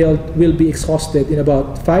that field will be exhausted in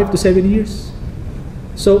about 5 to 7 years.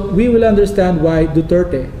 So we will understand why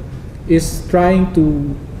Duterte is trying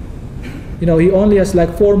to, he only has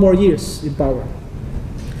like 4 more years in power.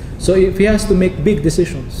 So if he has to make big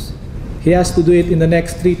decisions, he has to do it in the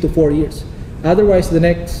next 3 to 4 years. Otherwise,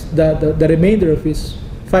 the remainder of his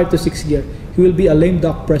 5 to 6 years, he will be a lame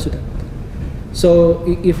duck president. So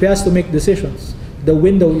if he has to make decisions, the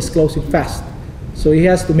window is closing fast. So he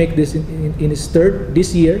has to make this in his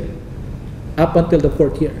this year, up until the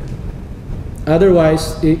 4th year.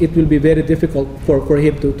 Otherwise, it will be very difficult for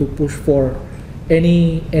him to push for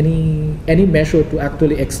any measure to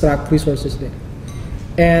actually extract resources there.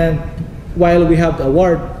 And while we have the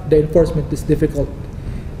award, the enforcement is difficult.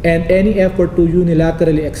 And any effort to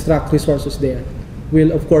unilaterally extract resources there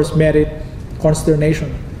will, of course, merit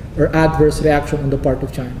consternation or adverse reaction on the part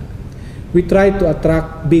of China. We try to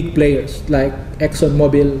attract big players like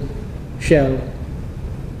ExxonMobil, Shell,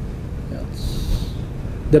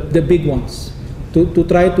 the big ones, to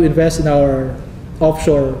try to invest in our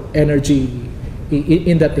offshore energy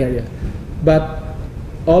in that area. But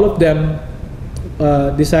all of them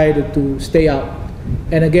decided to stay out.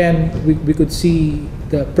 And again, we could see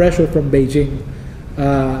the pressure from Beijing,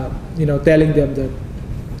 telling them that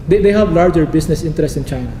they have larger business interests in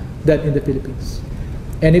China than in the Philippines.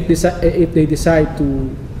 And if they decide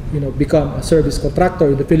to become a service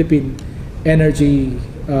contractor in the Philippine energy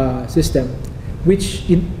system, which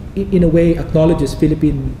in a way acknowledges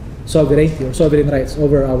Philippine sovereignty or sovereign rights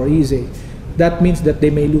over our EEZ, that means that they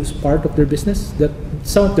may lose part of their business, that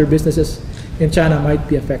some of their businesses in China might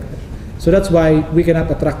be affected. So that's why we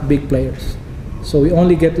cannot attract big players. So we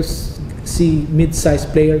only get to see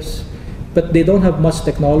mid-sized players, but they don't have much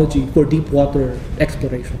technology for deep water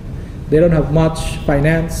exploration. They don't have much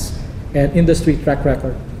finance and industry track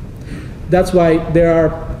record. That's why there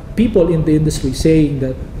are people in the industry saying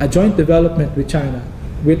that a joint development with China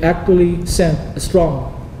will actually send a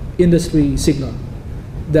strong industry signal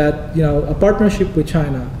that a partnership with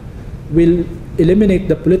China will eliminate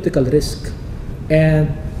the political risk and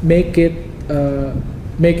make it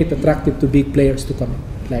attractive to big players to come in,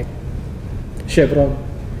 like Chevron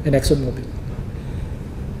and ExxonMobil.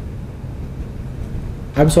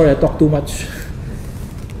 I'm sorry, I talk too much.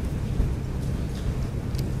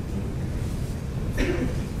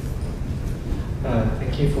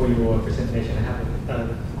 Thank you for your presentation. I have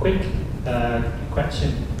a quick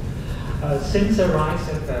question. Since the rise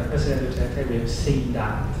of President Duterte, we have seen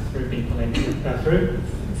that Philippine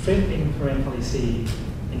foreign policy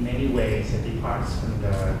in many ways departs from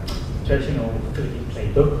the traditional Philippine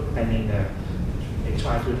playbook. I mean, they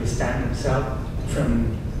try to distance themselves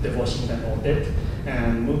from the Washington audit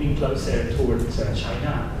and moving closer towards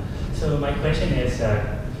China. So my question is,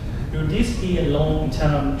 will this be a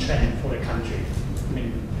long-term trend for the country? I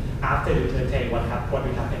mean, after Duterte, what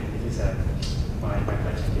will happen? This is my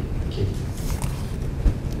question. Thank you.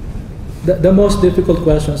 The most difficult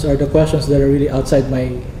questions are the questions that are really outside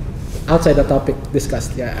the topic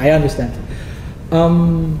discussed. Yeah, I understand.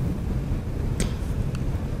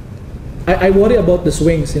 I worry about the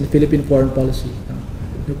swings in Philippine foreign policy.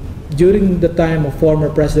 During the time of former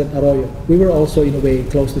President Arroyo, we were also in a way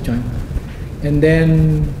close to China, and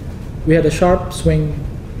then we had a sharp swing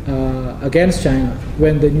against China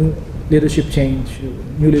when the new leadership change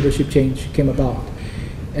came about.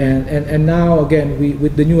 And now again,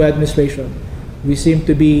 with the new administration, we seem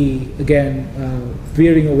to be again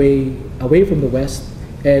veering away from the West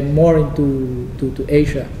and more to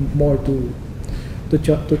Asia, more to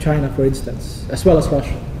China, for instance, as well as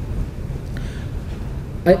Russia.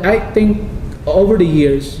 I think over the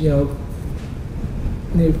years,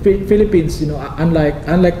 Philippines,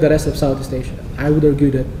 unlike the rest of Southeast Asia, I would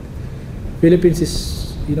argue that Philippines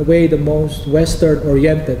is in a way the most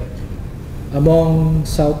Western-oriented among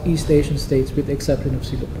Southeast Asian states, with the exception of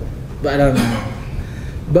Singapore. But I don't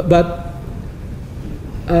know. But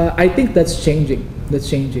I think that's changing. That's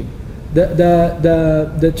changing.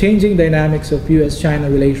 The changing dynamics of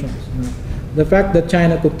U.S.-China relations. The fact that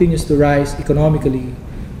China continues to rise economically,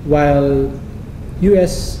 while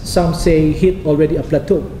U.S. some say hit already a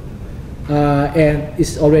plateau and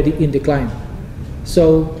is already in decline.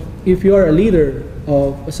 So if you are a leader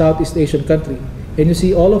of a Southeast Asian country and you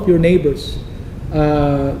see all of your neighbors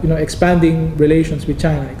expanding relations with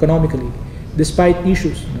China economically, despite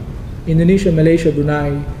issues, Indonesia, Malaysia,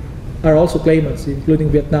 Brunei are also claimants, including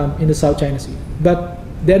Vietnam, in the South China Sea. But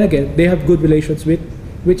then again, they have good relations with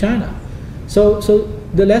China. So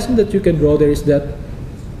the lesson that you can draw there is that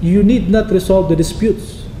you need not resolve the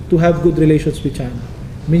disputes to have good relations with China.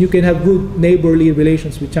 I mean, you can have good neighborly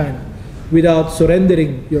relations with China without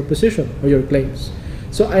surrendering your position or your claims.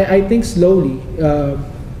 So I think slowly,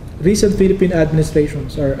 recent Philippine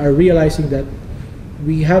administrations are realizing that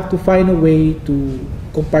we have to find a way to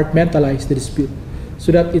compartmentalize the dispute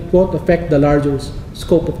so that it won't affect the larger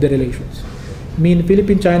scope of the relations. I mean,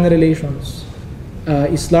 Philippine-China relations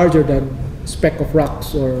is larger than speck of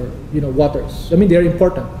rocks or waters. I mean, they're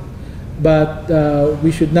important, but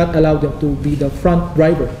we should not allow them to be the front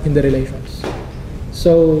driver in the relations.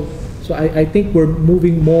 So I think we're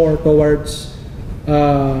moving more towards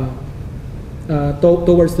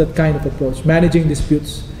towards that kind of approach, managing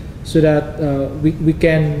disputes so that we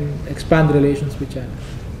can expand relations with China.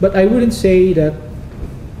 But I wouldn't say that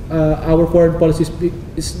our foreign policy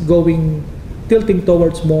is tilting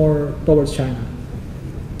towards China.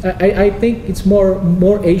 I think it's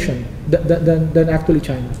more Asian than actually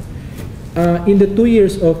China. In the 2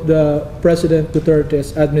 years of the President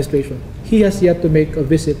Duterte's administration, he has yet to make a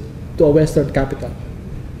visit to a Western capital.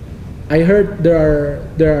 I heard there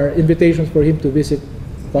are invitations for him to visit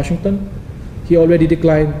Washington. He already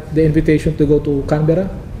declined the invitation to go to Canberra.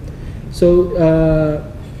 So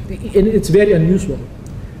it's very unusual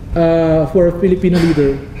for a Filipino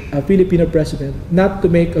leader, a Filipino president, not to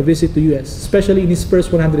make a visit to U.S., especially in his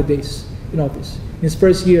first 100 days in office, in his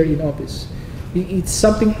first year in office. It's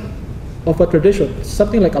something of a tradition, it's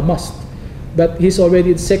something like a must. But he's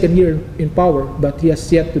already in second year in power, but he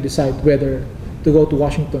has yet to decide whether to go to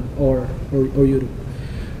Washington or Europe.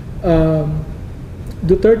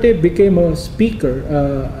 Duterte became a speaker,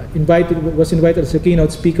 was invited as a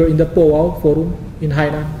keynote speaker in the Powwow Forum in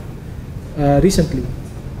Hainan recently.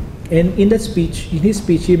 And in his speech,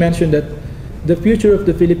 he mentioned that the future of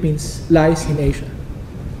the Philippines lies in Asia.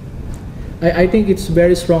 I think it's a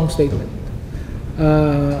very strong statement.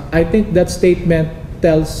 I think that statement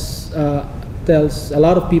tells a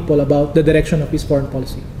lot of people about the direction of his foreign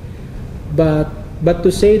policy. But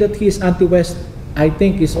to say that he is anti-West, I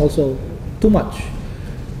think is also too much.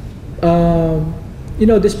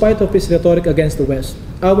 Despite of his rhetoric against the West,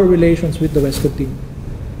 our relations with the West continue.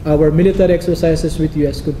 Our military exercises with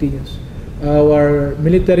US continues. Our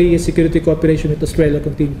military security cooperation with Australia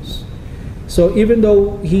continues. So even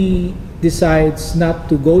though he decides not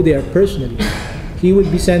to go there personally, he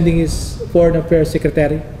would be sending his Foreign Affairs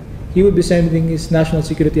Secretary, he would be sending his National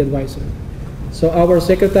Security Advisor. So our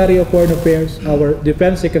Secretary of Foreign Affairs, our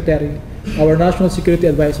Defense Secretary, our National Security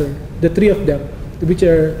Advisor, the three of them,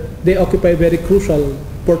 they occupy very crucial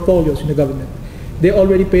portfolios in the government. They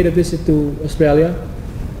already paid a visit to Australia,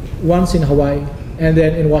 once in Hawaii, and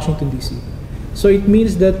then in Washington, D.C. So it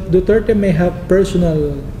means that Duterte may have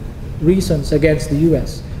personal reasons against the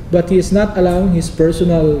U.S., but he is not allowing his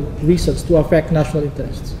personal reasons to affect national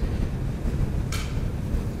interests.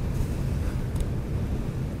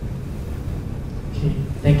 Okay,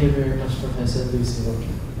 thank you very much, Professor Lucio.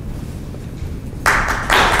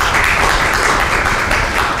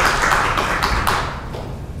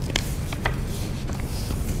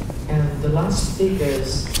 And the last speaker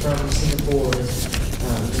is from Singapore,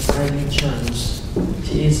 Ms. Irene.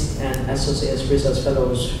 She is an Associate Research Fellow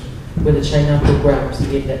with the China programs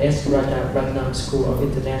in the S. Rajaratnam School of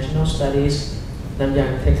International Studies,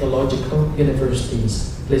 Nanyang Technological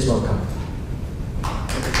Universities. Please welcome.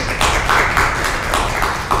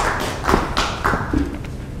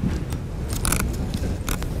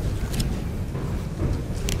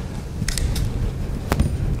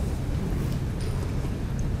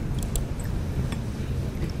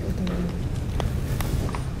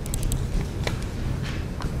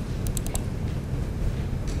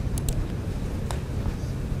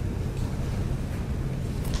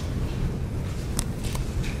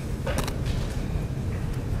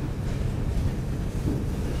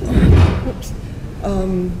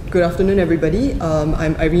 Good afternoon, everybody.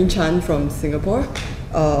 I'm Irene Chan from Singapore,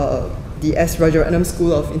 the S. Rajaratnam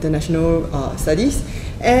School of International Studies.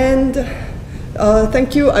 And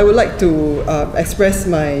thank you. I would like to express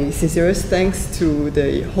my sincerest thanks to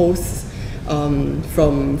the hosts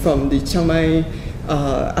from the Chiang Mai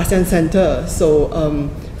ASEAN Center. So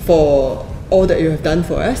for all that you have done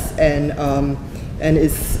for us, and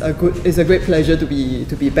it's a great pleasure to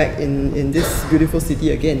be back in this beautiful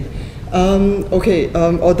city again.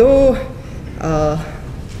 Although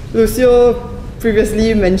Lucio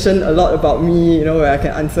previously mentioned a lot about me, where I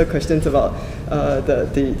can answer questions about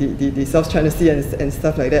the South China Sea and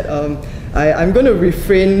stuff like that, I'm going to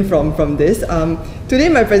refrain from this. Today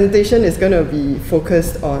my presentation is going to be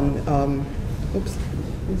focused on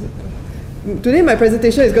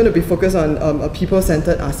a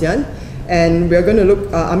people-centered ASEAN, and we're going to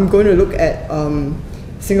look. I'm going to look at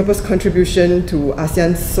Singapore's contribution to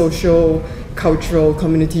ASEAN's social, cultural,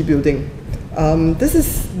 community building. This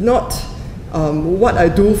is not what I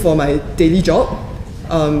do for my daily job,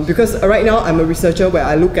 because right now I'm a researcher where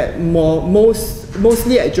I look at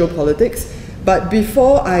mostly at geopolitics. But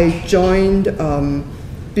before I joined, a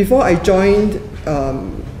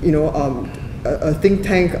think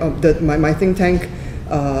tank, my think tank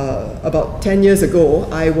about 10 years ago,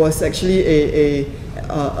 I was actually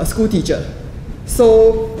a school teacher.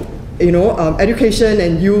 So, education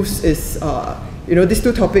and youth is, these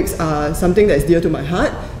two topics are something that is dear to my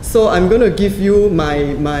heart. So I'm going to give you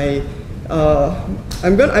I'm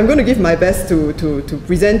going to give my best to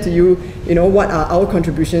present to you, what are our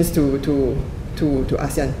contributions to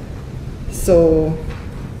ASEAN. So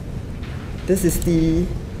this is the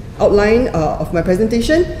outline of my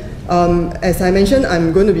presentation. As I mentioned,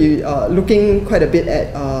 I'm going to be looking quite a bit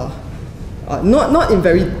at not in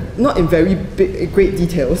very great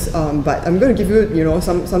details, but I'm going to give you,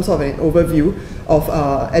 some sort of an overview of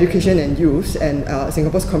education and youth and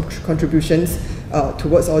Singapore's contributions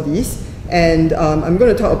towards all these. And I'm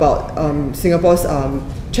going to talk about Singapore's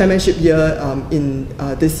chairmanship year in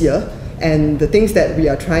this year, and the things that we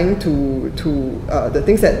are trying the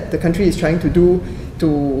things that the country is trying to do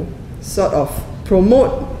to sort of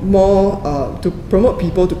promote more, to promote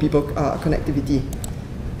people-to-people connectivity.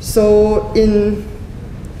 So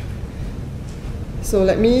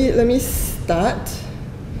let me start.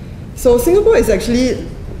 So Singapore is actually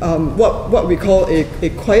what we call a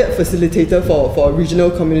quiet facilitator for regional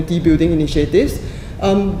community building initiatives.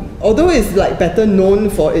 Although it's better known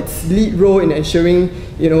for its lead role in ensuring,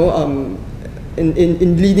 in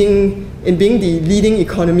being the leading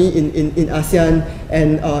economy in ASEAN,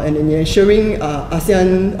 and in ensuring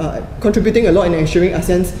ASEAN, contributing a lot in ensuring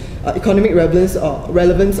ASEAN's economic relevance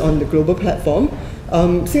on the global platform.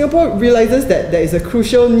 Singapore realizes that there is a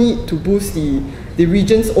crucial need to boost the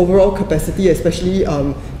region's overall capacity, especially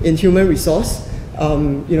in human resource,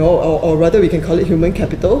 or rather we can call it human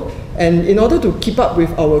capital. And in order to keep up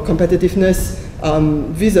with our competitiveness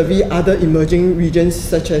vis-a-vis other emerging regions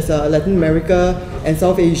such as Latin America and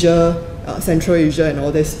South Asia, Central Asia, and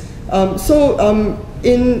all this. As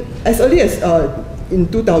early as in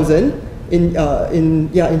 2000, in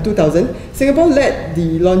 2000, Singapore led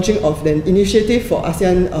the launching of the Initiative for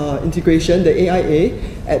ASEAN Integration, the AIA,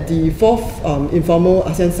 at the 4th Informal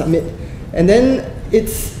ASEAN Summit. And then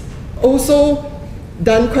it's also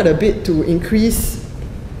done quite a bit to increase.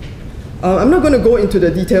 I'm not going to go into the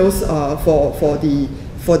details for the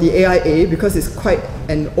AIA because it's quite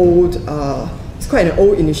an old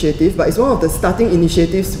initiative, but it's one of the starting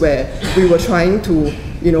initiatives where we were trying to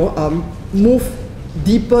move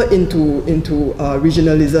deeper into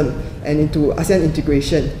regionalism and into ASEAN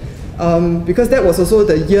integration. Because that was also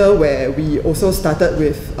the year where we also started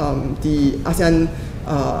with the ASEAN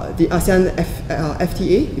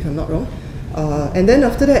FTA, if I'm not wrong. And then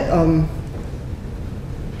after that,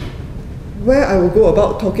 where I will go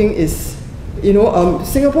about talking is,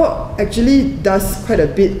 Singapore actually does quite a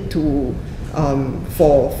bit to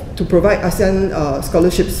provide ASEAN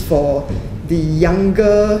scholarships for the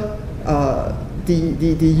younger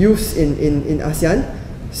the youths in ASEAN.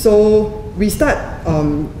 So we start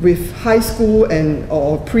with high school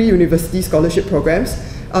or pre-university scholarship programs.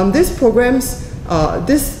 These programs,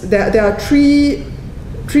 there are three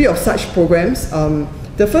of such programs.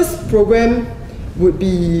 The first program would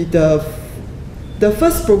be the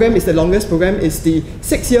first program is the longest program, is the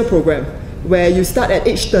 6-year program, where you start at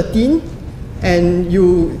age 13 and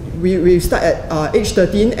we start at age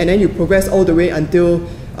 13 and then you progress all the way until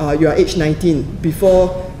you are age 19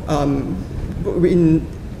 before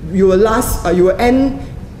you will end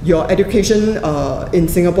your education in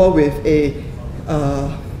Singapore with a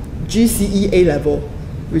GCE A level,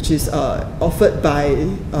 which is offered by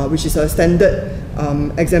which is a standard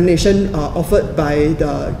examination offered by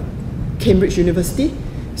the Cambridge University.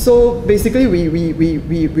 So basically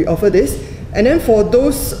we offer this, and then for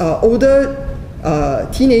those older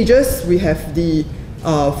teenagers, we have the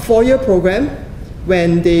 4-year program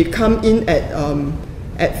when they come in at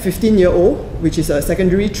 15-year-old, which is a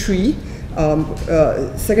secondary 3.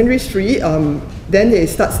 Then they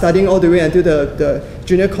start studying all the way until the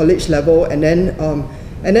junior college level, and then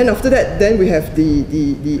after that, then we have the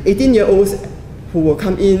 18-year-olds who will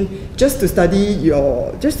come in just to study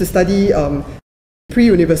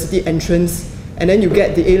pre-university entrance, and then you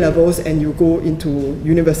get the A levels and you go into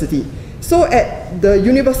university. So at the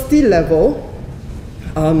university level,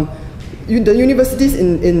 the universities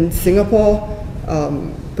in Singapore,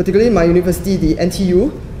 particularly my university, the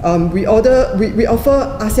NTU, we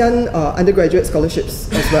offer ASEAN undergraduate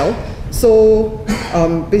scholarships as well. So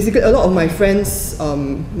basically, a lot of my friends,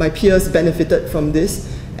 my peers, benefited from this,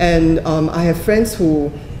 and I have friends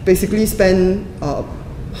who basically spend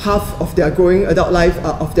half of their growing adult life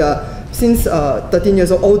since 13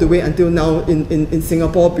 years old all the way until now in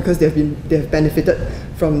Singapore, because they have benefited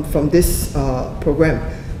from this program,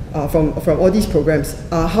 from all these programs.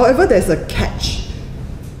 However, there's a catch.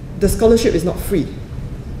 The scholarship is not free,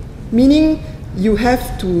 meaning you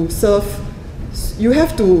have to sort of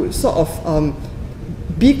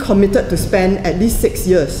be committed to spend at least 6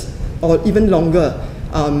 years or even longer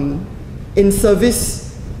in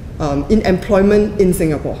service, in employment in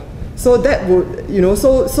Singapore. So that would,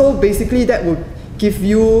 so basically that would give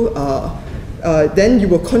you, then you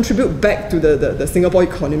will contribute back to the Singapore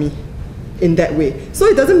economy in that way. So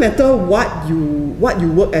it doesn't matter what you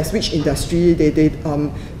work as, which industry.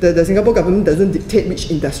 The Singapore government doesn't dictate which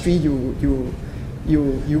industry you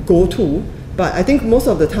go to. But I think most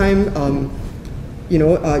of the time,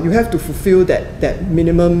 you have to fulfill that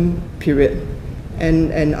minimum period.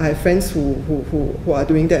 And I have friends who are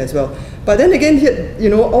doing that as well. But then again,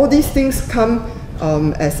 all these things come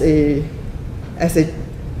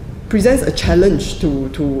presents a challenge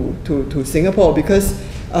to Singapore, because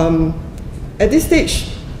at this stage,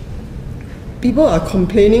 people are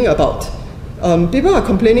complaining about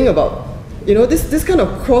this kind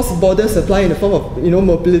of cross-border supply in the form of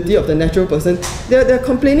mobility of the natural person. They're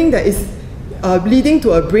complaining that it's leading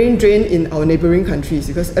to a brain drain in our neighboring countries,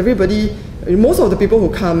 because most of the people who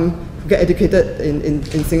get educated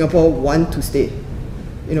in Singapore want to stay,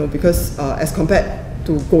 because as compared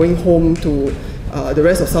to going home to the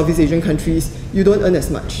rest of Southeast Asian countries, you don't earn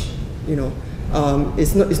as much,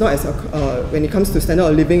 It's not as when it comes to standard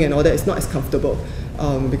of living and all that, it's not as comfortable,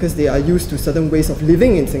 because they are used to certain ways of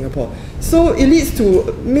living in Singapore. So it leads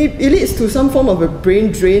to some form of a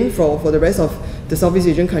brain drain for the rest of the Southeast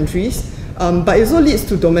Asian countries, but it also leads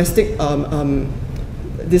to domestic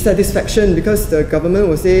dissatisfaction, because the government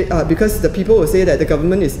will say, because the people will say that the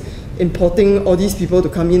government is importing all these people to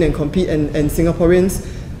come in and compete, and Singaporeans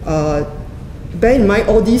bear in mind,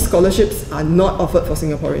 all these scholarships are not offered for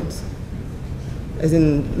Singaporeans. As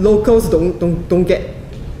in, locals don't get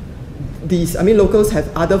these. I mean, locals have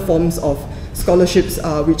other forms of scholarships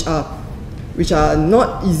which are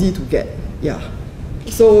not easy to get. Yeah.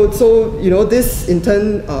 So this in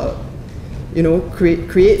turn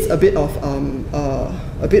creates a bit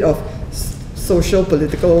of social,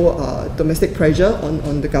 political, domestic pressure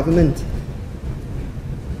on the government.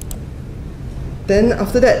 Then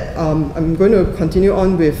after that, I'm going to continue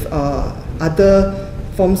on with other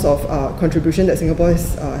forms of contribution that Singapore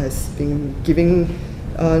has been giving,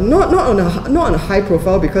 not on a high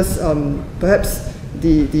profile, because perhaps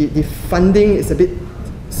the funding is a bit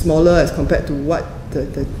smaller as compared to what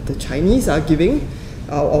the Chinese are giving,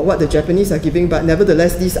 or what the Japanese are giving, but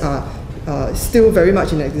nevertheless these are still very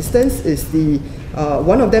much in existence.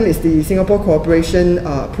 One of them is the Singapore Cooperation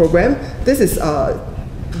Program. This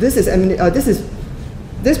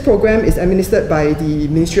program is administered by the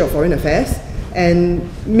Ministry of Foreign Affairs, and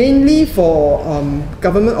mainly for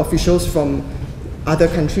government officials from other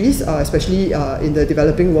countries, especially in the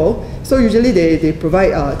developing world. So usually they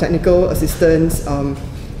provide technical assistance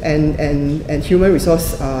and human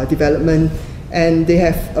resource development, and they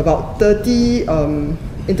have about 30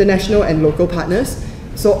 international and local partners.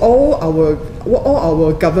 So all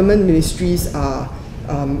our government ministries are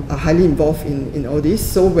highly involved in all this.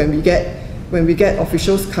 So when we get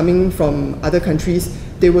officials coming from other countries,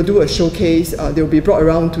 they will do a showcase. They will be brought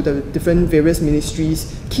around to the different various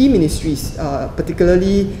ministries, key ministries,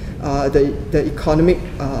 particularly the economic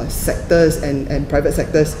sectors and private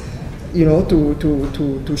sectors,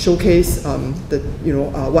 to showcase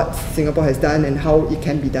what Singapore has done and how it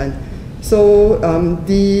can be done. So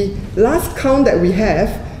the last count that we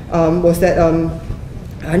have was that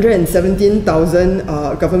 117,000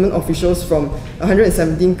 government officials from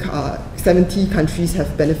 170 countries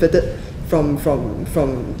have benefited from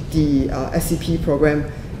the SCP program,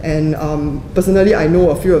 and personally I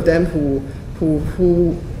know a few of them who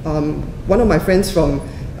one of my friends from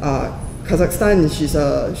Kazakhstan, she's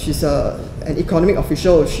an economic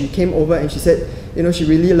official. She came over and she said, she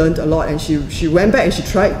really learned a lot, and she went back and she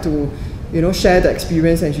tried to share the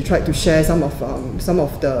experience, and she tried to share some of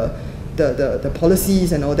the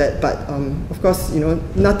policies and all that, but of course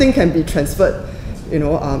nothing can be transferred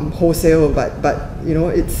wholesale, but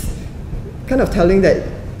it's kind of telling that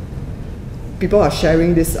people are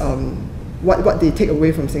sharing this what they take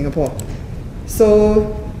away from Singapore.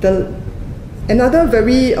 So another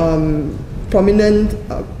very prominent,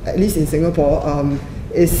 at least in Singapore,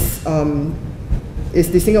 is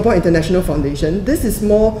the Singapore International Foundation. This is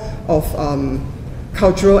more of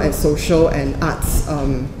cultural and social and arts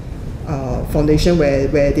foundation where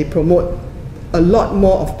they promote a lot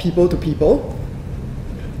more of people-to-people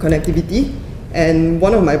connectivity. And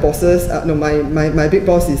one of my bosses, my big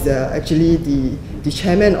boss is actually the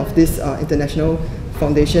chairman of this international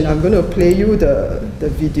foundation. I'm going to play you the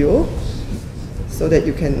video so that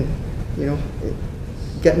you can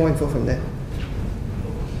get more info from there.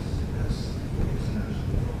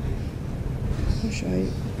 How should I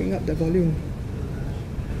bring up the volume?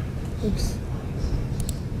 Oops.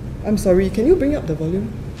 I'm sorry, can you bring up the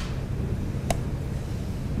volume?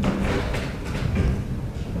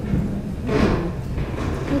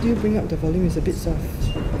 How do you bring up the volume? It's a bit soft.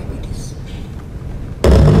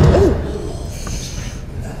 Oh!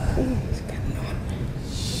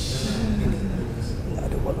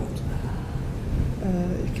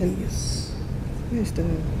 Where's the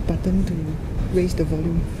button to raise the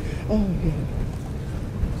volume? Oh, yeah.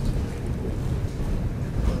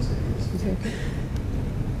 Is that okay?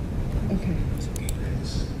 Okay.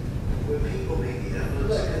 When people make the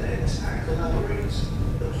efforts to connect and collaborate,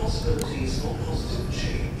 the possibilities of positive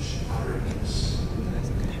change are immense.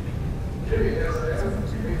 Here at ASEAN,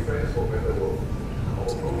 we friends for better world.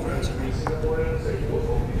 Our programs bring Singaporeans and Europe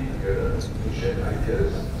community together to share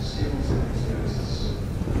ideas, skills, and experiences.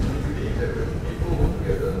 We believe that when people work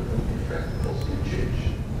together, we effect positive change.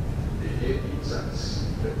 They gain insights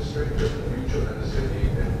that strengthen mutual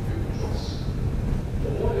understanding and build trust.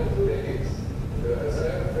 For more than 2 decades, the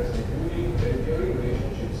ASEAN has been building enduring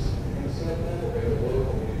relationships between Singapore and the world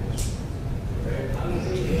communities, and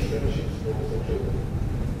enhancing these friendships for social good.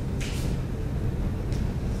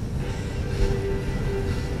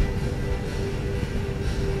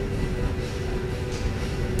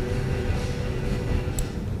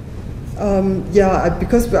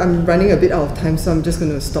 Because I'm running a bit out of time, so I'm just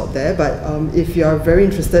going to stop there. But if you are very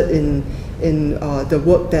interested in the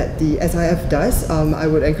work that the SIF does, I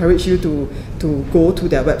would encourage you to go to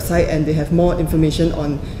their website, and they have more information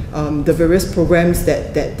on the various programs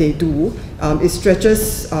that they do.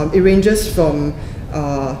 It ranges from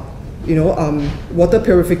water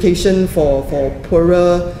purification for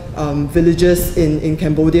poorer villages in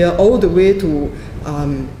Cambodia, all the way to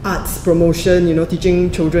arts promotion,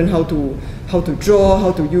 teaching children how to draw,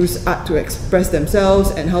 how to use art to express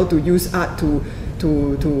themselves, and how to use art to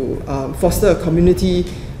foster a community.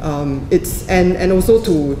 And also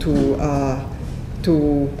to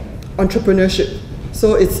entrepreneurship.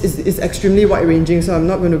 So it's extremely wide-ranging. So I'm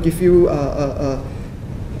not going to give you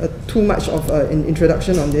too much of an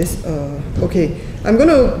introduction on this. Okay, I'm going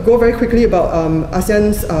to go very quickly about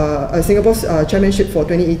Singapore's chairmanship for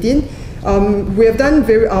 2018. We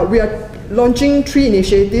are launching 3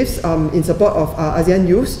 initiatives in support of ASEAN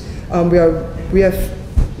youth. We have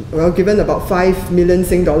given about 5 million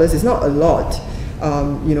Sing dollars. It's not a lot,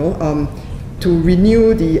 to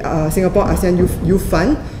renew the Singapore ASEAN Youth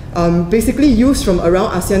Fund. Basically, youths from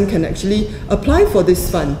around ASEAN can actually apply for this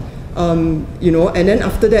fund. And then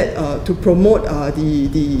after that, to promote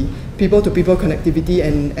the people-to-people connectivity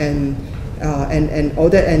and all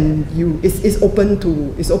that, and it's open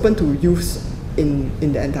to youths in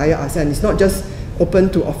the entire ASEAN. It's not just open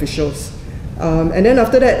to officials. And then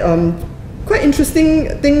after that, quite interesting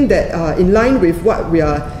thing that in line with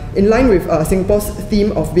Singapore's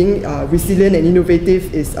theme of being resilient and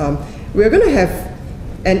innovative is we're going to have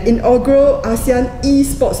an inaugural ASEAN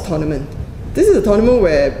eSports tournament. This is a tournament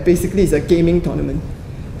where basically it's a gaming tournament.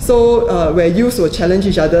 So where youths will challenge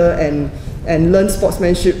each other and learn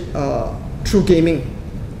sportsmanship through gaming,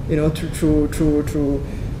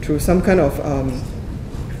 through some kind of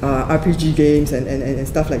RPG games and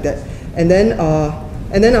stuff like that. And then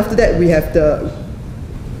after that we have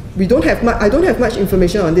I don't have much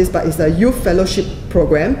information on this, but it's a youth fellowship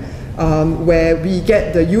program where we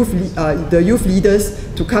get the youth leaders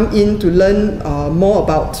to come in to learn more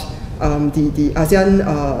about the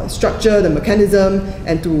ASEAN structure, the mechanism,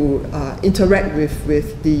 and to interact with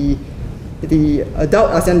the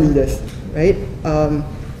adult ASEAN leaders, right?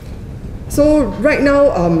 So right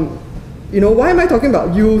now, why am I talking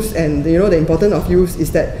about youth and the importance of youth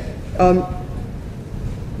is that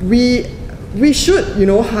we should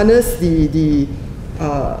harness the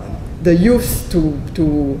youths to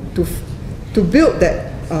build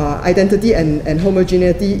that identity and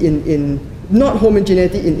homogeneity not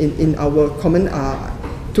homogeneity in our common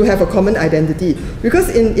to have a common identity, because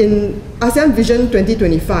in ASEAN Vision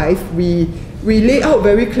 2025 we lay out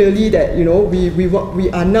very clearly that we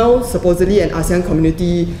are now supposedly an ASEAN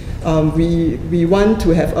community. We want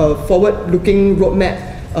to have a forward-looking roadmap,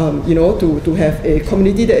 to have a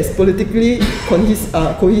community that is politically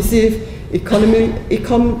cohesive,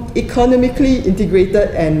 economically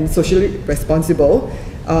integrated, and socially responsible.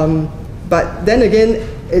 But then again,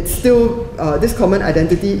 it's still this common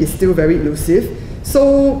identity is still very elusive.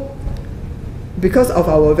 So, because of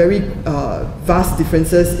our very vast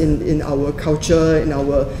differences in our culture, in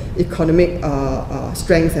our economic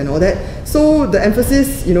strength and all that, so the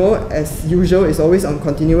emphasis, as usual, is always on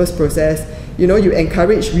continuous process. You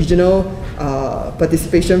encourage regional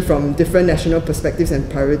participation from different national perspectives and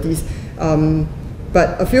priorities.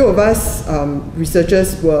 But a few of us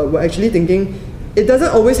researchers were actually thinking it doesn't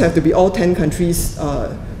always have to be all 10 countries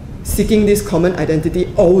seeking this common identity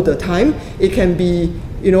all the time. It can be,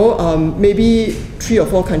 maybe 3 or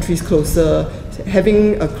 4 countries closer,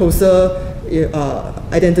 having a closer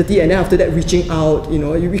identity, and then after that reaching out.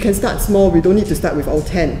 We can start small. We don't need to start with all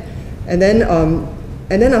 10. And then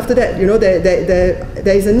after that,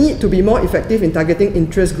 there is a need to be more effective in targeting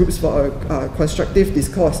interest groups for a constructive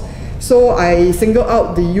discourse. So I single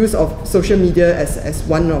out the use of social media as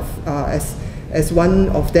one of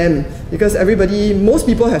them, because most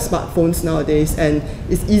people have smartphones nowadays, and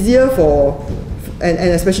it's easier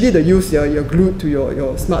and especially the youth, you're glued to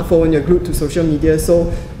your smartphone, you're glued to social media.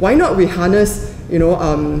 So why not we harness,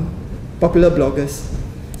 popular bloggers,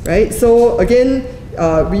 right? So again,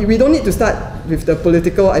 we don't need to start with the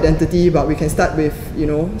political identity, but we can start with,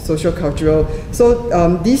 social cultural. So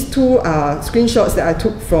these 2 are screenshots that I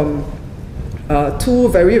took from 2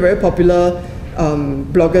 very, very popular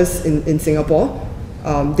bloggers in Singapore.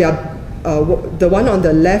 They are the one on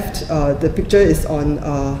the left. The picture is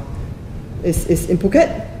is in Phuket,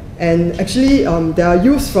 and actually there are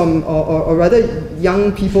youths from, or rather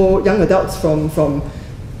young adults from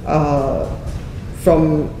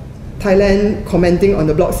Thailand commenting on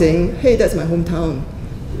the blog saying, "Hey, that's my hometown.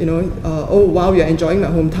 Oh wow, you're enjoying my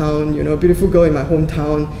hometown. Beautiful girl in my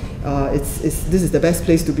hometown. This is the best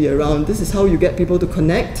place to be around." This is how you get people to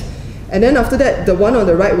connect. And then after that, the one on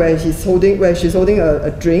the right where she's holding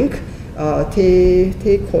a drink, teh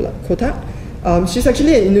kotak. She's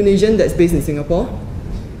actually an Indonesian that's based in Singapore,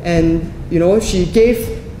 and you know she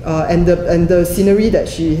gave and the scenery that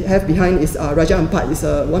she have behind is Raja Ampat. Is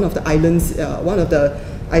one of the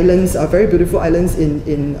islands, very beautiful islands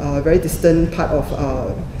in a very distant part of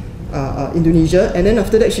Indonesia. And then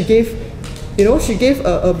after that, she gave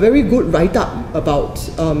a very good write-up about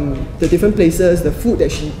the different places, the food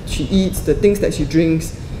that she eats, the things that she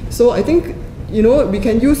drinks. So I think we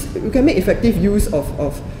can make effective use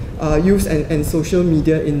of use and social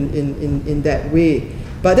media in that way.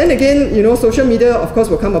 But then again, social media of course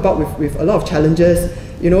will come about with a lot of challenges.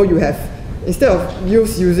 You have, instead of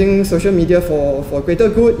using social media for greater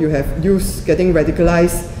good, you have youth getting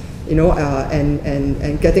radicalized,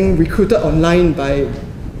 and getting recruited online by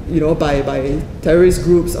terrorist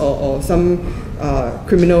groups or some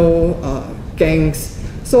criminal gangs.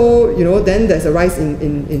 So then there's a rise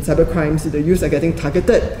in cyber crimes. The youths are getting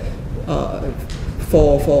targeted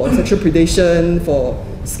for sexual predation, for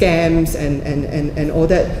scams and all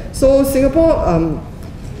that. So Singapore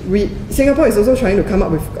is also trying to come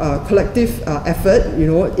up with collective effort,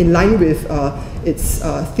 in line with its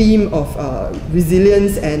theme of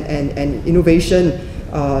resilience and innovation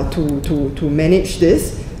to manage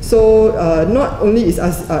this. So not only is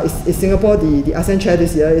Singapore the ASEAN chair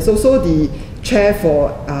this year, it's also the chair for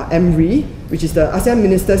MRI, which is the ASEAN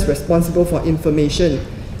Ministers responsible for information.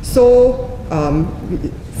 So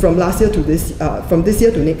from last year to from this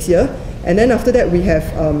year to next year, and then after that we have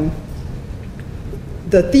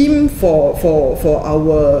the theme for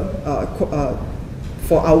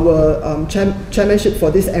our chairmanship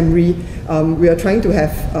for this MRI. We are trying to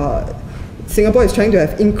have Singapore is trying to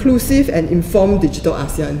have inclusive and informed digital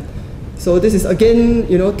ASEAN. So this is again,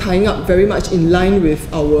 tying up very much in line with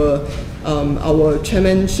our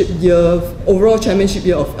chairmanship year, overall chairmanship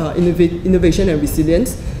year of innovation and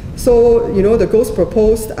resilience. So the goals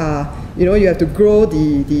proposed are, you have to grow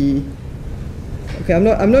the. Okay, I'm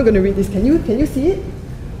not going to read this. Can you see it?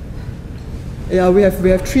 Yeah, we have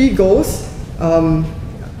 3 goals.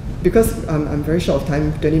 Because I'm very short of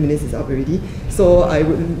time, 20 minutes is up already. So I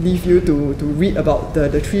would leave you to read about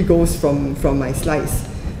the 3 goals from my slides.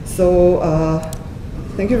 So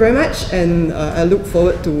thank you very much, and I look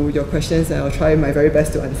forward to your questions, and I'll try my very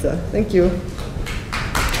best to answer. Thank you.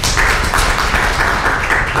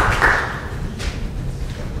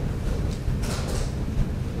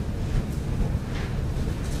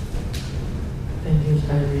 Thank you,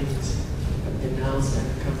 Irene. And now I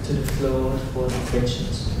come to the floor for the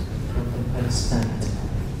questions from the participants.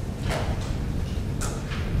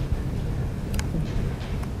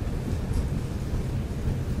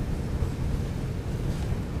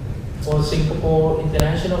 For Singapore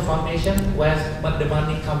International Foundation, where the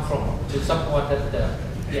money come from to support the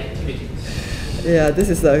activities? Yeah, this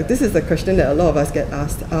is the question that a lot of us get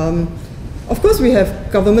asked. Of course, we have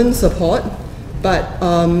government support, but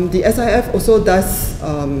the SIF also does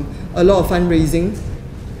a lot of fundraising.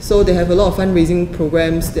 So they have a lot of fundraising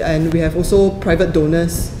programs, and we have also private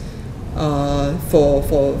donors for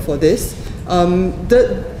this.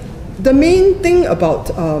 The main thing about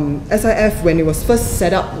SIF when it was first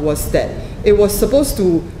set up was that it was supposed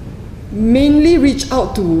to mainly reach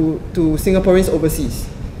out to Singaporeans overseas.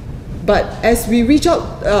 But as we reach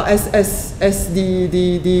out, as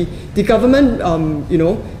the government,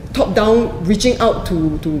 top down reaching out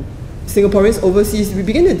to Singaporeans overseas, we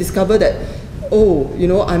begin to discover that,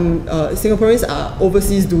 Singaporeans are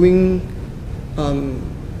overseas doing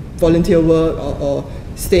volunteer work or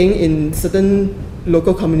staying in certain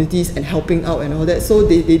local communities and helping out and all that. So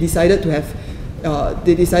they decided to have,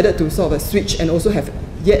 sort of switch and also have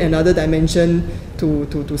yet another dimension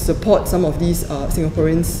to support some of these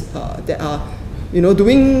Singaporeans that are,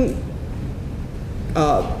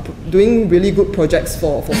 doing really good projects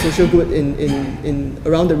for social good in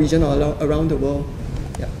around the region or around the world.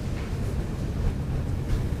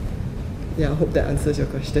 Yeah, I hope that answers your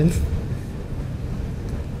question.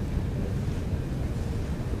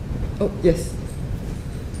 Oh, yes.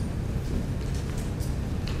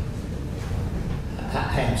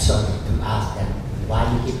 I am sorry to ask that why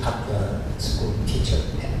you give up the school teacher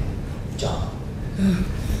job?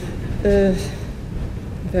 It's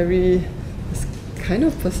kind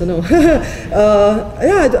of personal.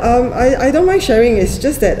 I don't mind sharing. It's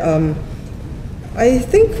just that I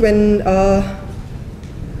think when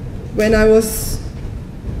I was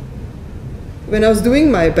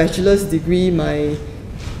doing my bachelor's degree, my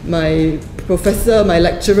professor, my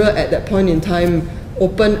lecturer at that point in time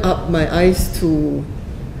opened up my eyes to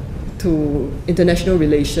international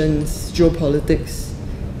relations, geopolitics,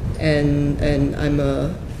 and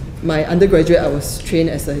my undergraduate I was trained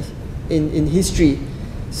as in history,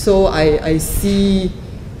 so I see,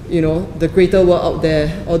 you know, the greater world out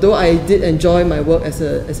there. Although I did enjoy my work as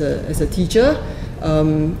a teacher,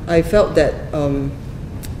 I felt that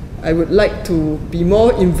I would like to be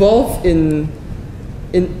more involved in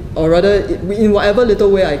whatever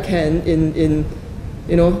little way I can in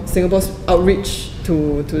you know, Singapore's outreach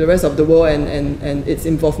to the rest of the world and its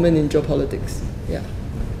involvement in geopolitics. Yeah.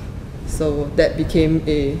 So that became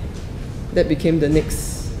the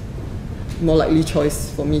next more likely choice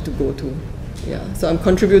for me to go to. Yeah. So I'm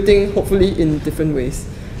contributing hopefully in different ways.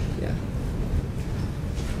 Yeah.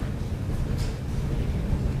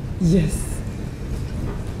 Yes.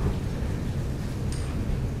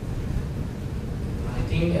 I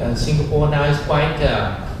think Singapore now is quite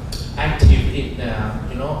active in,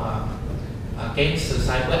 against the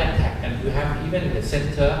cyber attack, and you have even the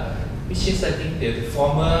center, which is I think the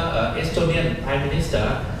former Estonian Prime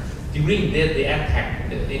Minister during the attack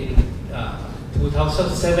in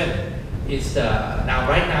 2007 is now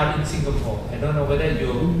right now in Singapore. I don't know whether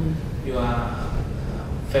you are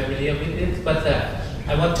familiar with it, but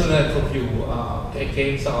I want to learn from you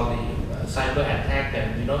against all the cyber attack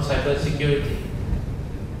and cyber security.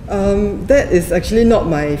 That is actually not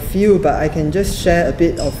my field, but I can just share a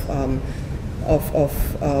bit of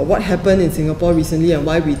what happened in Singapore recently and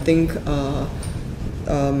why we think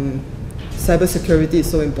cybersecurity is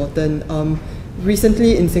so important.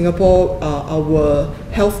 Recently in Singapore, our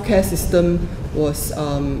healthcare system was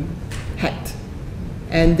hacked,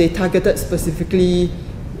 and they targeted specifically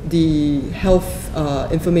the health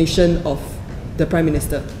information of the Prime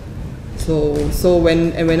Minister. So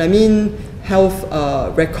when I mean health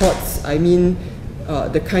records, I mean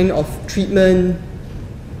the kind of treatment,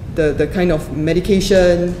 the kind of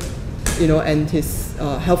medication, and his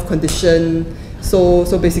health condition.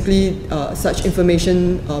 So basically, such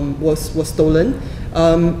information was stolen.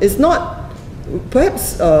 It's not,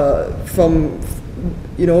 perhaps from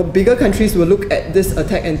bigger countries will look at this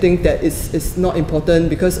attack and think that it's not important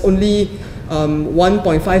because only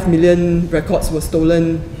 1.5 million records were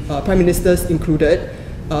stolen, prime ministers included.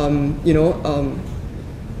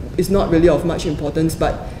 It's not really of much importance.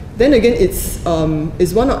 But then again, it's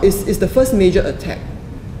the first major attack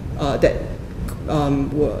that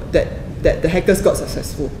the hackers got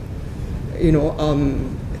successful,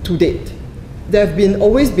 to date. There have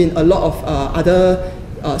always been a lot of other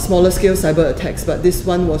smaller scale cyber attacks, but this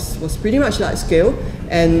one was pretty much large scale,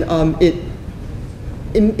 and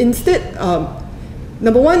instead,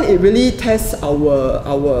 number one, it really tests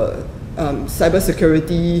our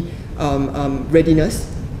cybersecurity readiness.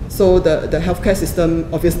 So the healthcare system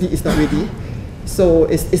obviously is not ready. So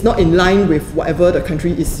it's not in line with whatever the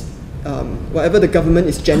country is, whatever the government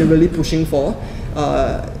is generally pushing for.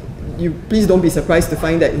 You please don't be surprised to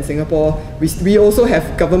find that in Singapore, we also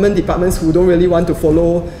have government departments who don't really want to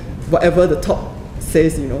follow whatever the top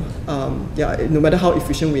says, no matter how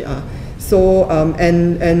efficient we are. So,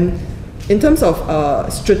 and in terms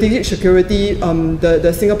of strategic security,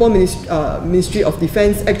 the Singapore Ministry of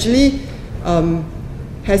Defence actually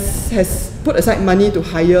has put aside money to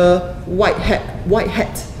hire white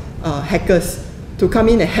hat hackers to come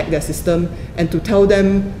in and hack their system and to tell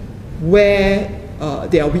them where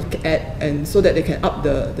they are weak at, and so that they can up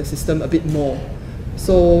the system a bit more.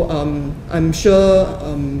 So I'm sure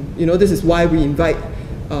this is why we invite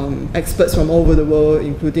experts from all over the world,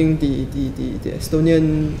 including the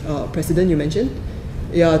Estonian president you mentioned,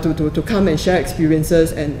 to come and share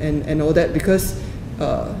experiences and all that, because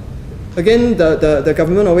again, the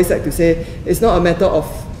government always like to say it's not a matter of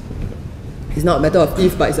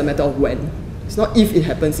if, but it's a matter of when. It's not if it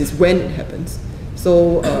happens, it's when it happens.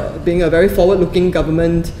 So being a very forward-looking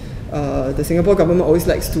government, the Singapore government always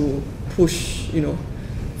likes to push,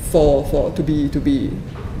 to be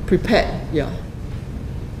prepared. Yeah.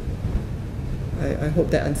 I hope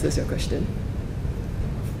that answers your question.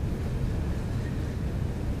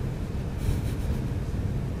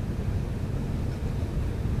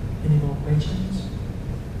 Any more questions?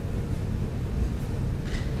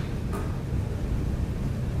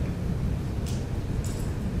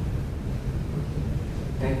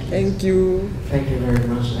 Thank you. Thank you very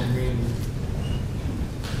much, Irene.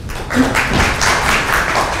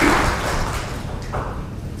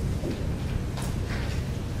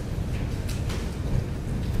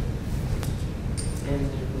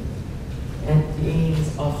 And the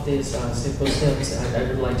aims of this symposium, I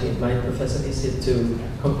would like to invite Professor Isid to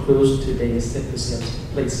conclude today's symposium,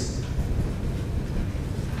 please.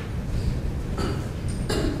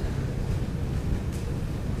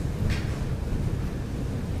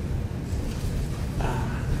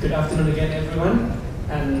 Good afternoon again, everyone.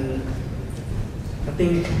 And I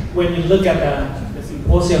think when you look at the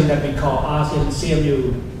symposium that we call ASEAN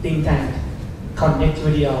CMU think tank,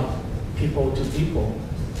 connectivity of people to people.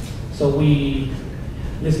 So we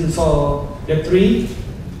listen for the three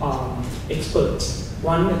experts.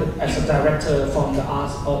 One as a director from the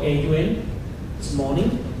AUN this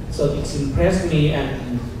morning. So it's impressed me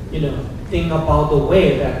and think about the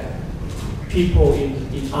way that people in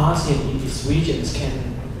ASEAN in these regions can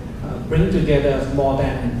bring together more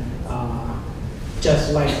than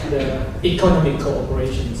just like the economic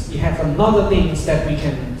cooperations. We have another things that we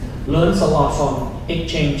can learn a lot from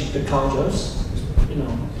exchange the cultures,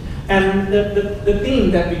 And the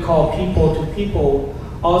thing that we call people to people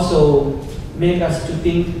also make us to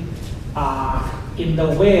think in the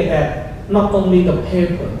way that not only the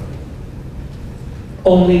paper,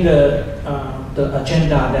 only the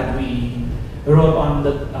agenda that we wrote on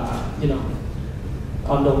the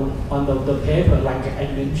on the paper, like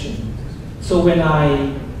I mentioned. So when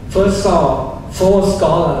I first saw 4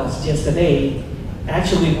 scholars yesterday,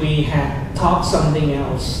 actually we had taught something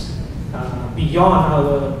else beyond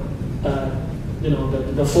our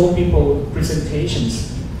the 4 people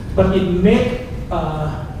presentations. But it made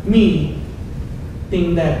me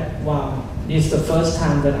think that wow, this is the first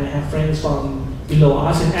time that I have friends from below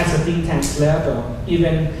ASEAN as a think tank level.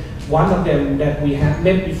 Even one of them that we have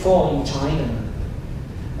met before in China.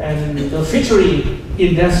 And the fishery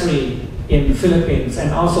industry in the Philippines, and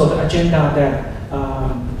also the agenda that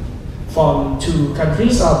from 2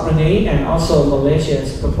 countries of Brunei and also Malaysia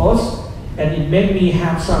is proposed. And it made me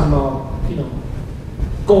have some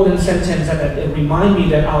golden sentence that remind me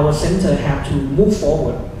that our center have to move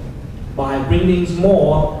forward by bringing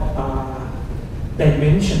more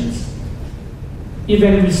dimensions.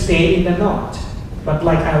 Even we stay in the north, but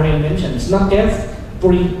like Irene mentioned, it's not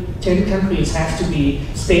every 10 countries have to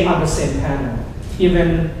stay on the same panel.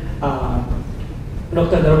 Even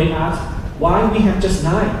Dr. Darwin asked, why we have just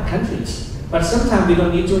 9 countries? But sometimes we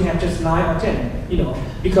don't need to have just 9 or 10,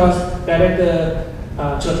 because Director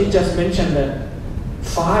Chotit just mentioned that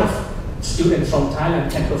 5 students from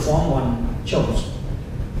Thailand can perform one show.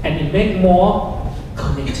 And it makes more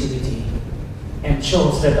connectivity and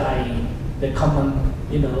shows that the common,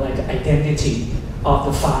 like identity of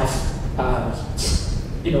the 5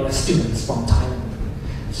 students from Thailand.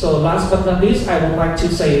 So last but not least, I would like to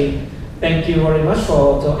say thank you very much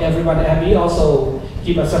to everyone. Abby also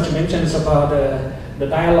give us such mentions about the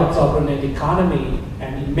dialogues of Brunei economy,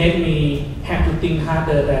 and it made me have to think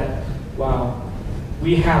harder that, wow,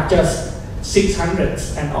 we have just 600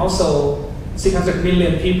 and also 600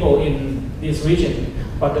 million people in this region.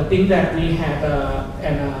 But the thing that we had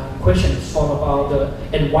questions for about the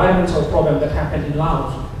environmental problem that happened in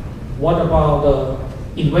Laos. What about the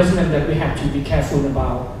investment that we have to be careful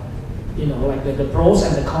about, like the pros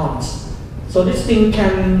and the cons. So this thing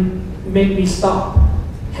can make me stop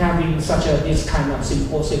having this kind of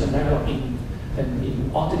symposium and dialogue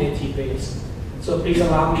in alternative ways. So please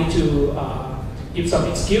allow me to give some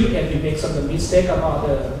excuse and we make some mistake about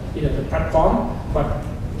the platform, but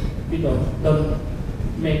don't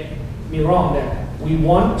make me wrong that we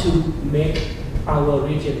want to make our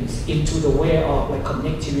regions into the way of like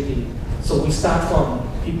connectivity. So we start from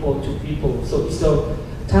people to people. So it's the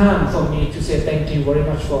time for me to say thank you very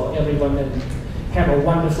much for everyone and have a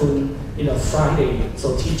wonderful Friday.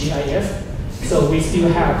 So TGIF. So we still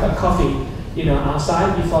have a coffee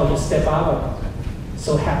outside before you step out.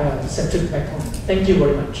 So have a safe trip back home. Thank you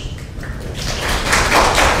very much.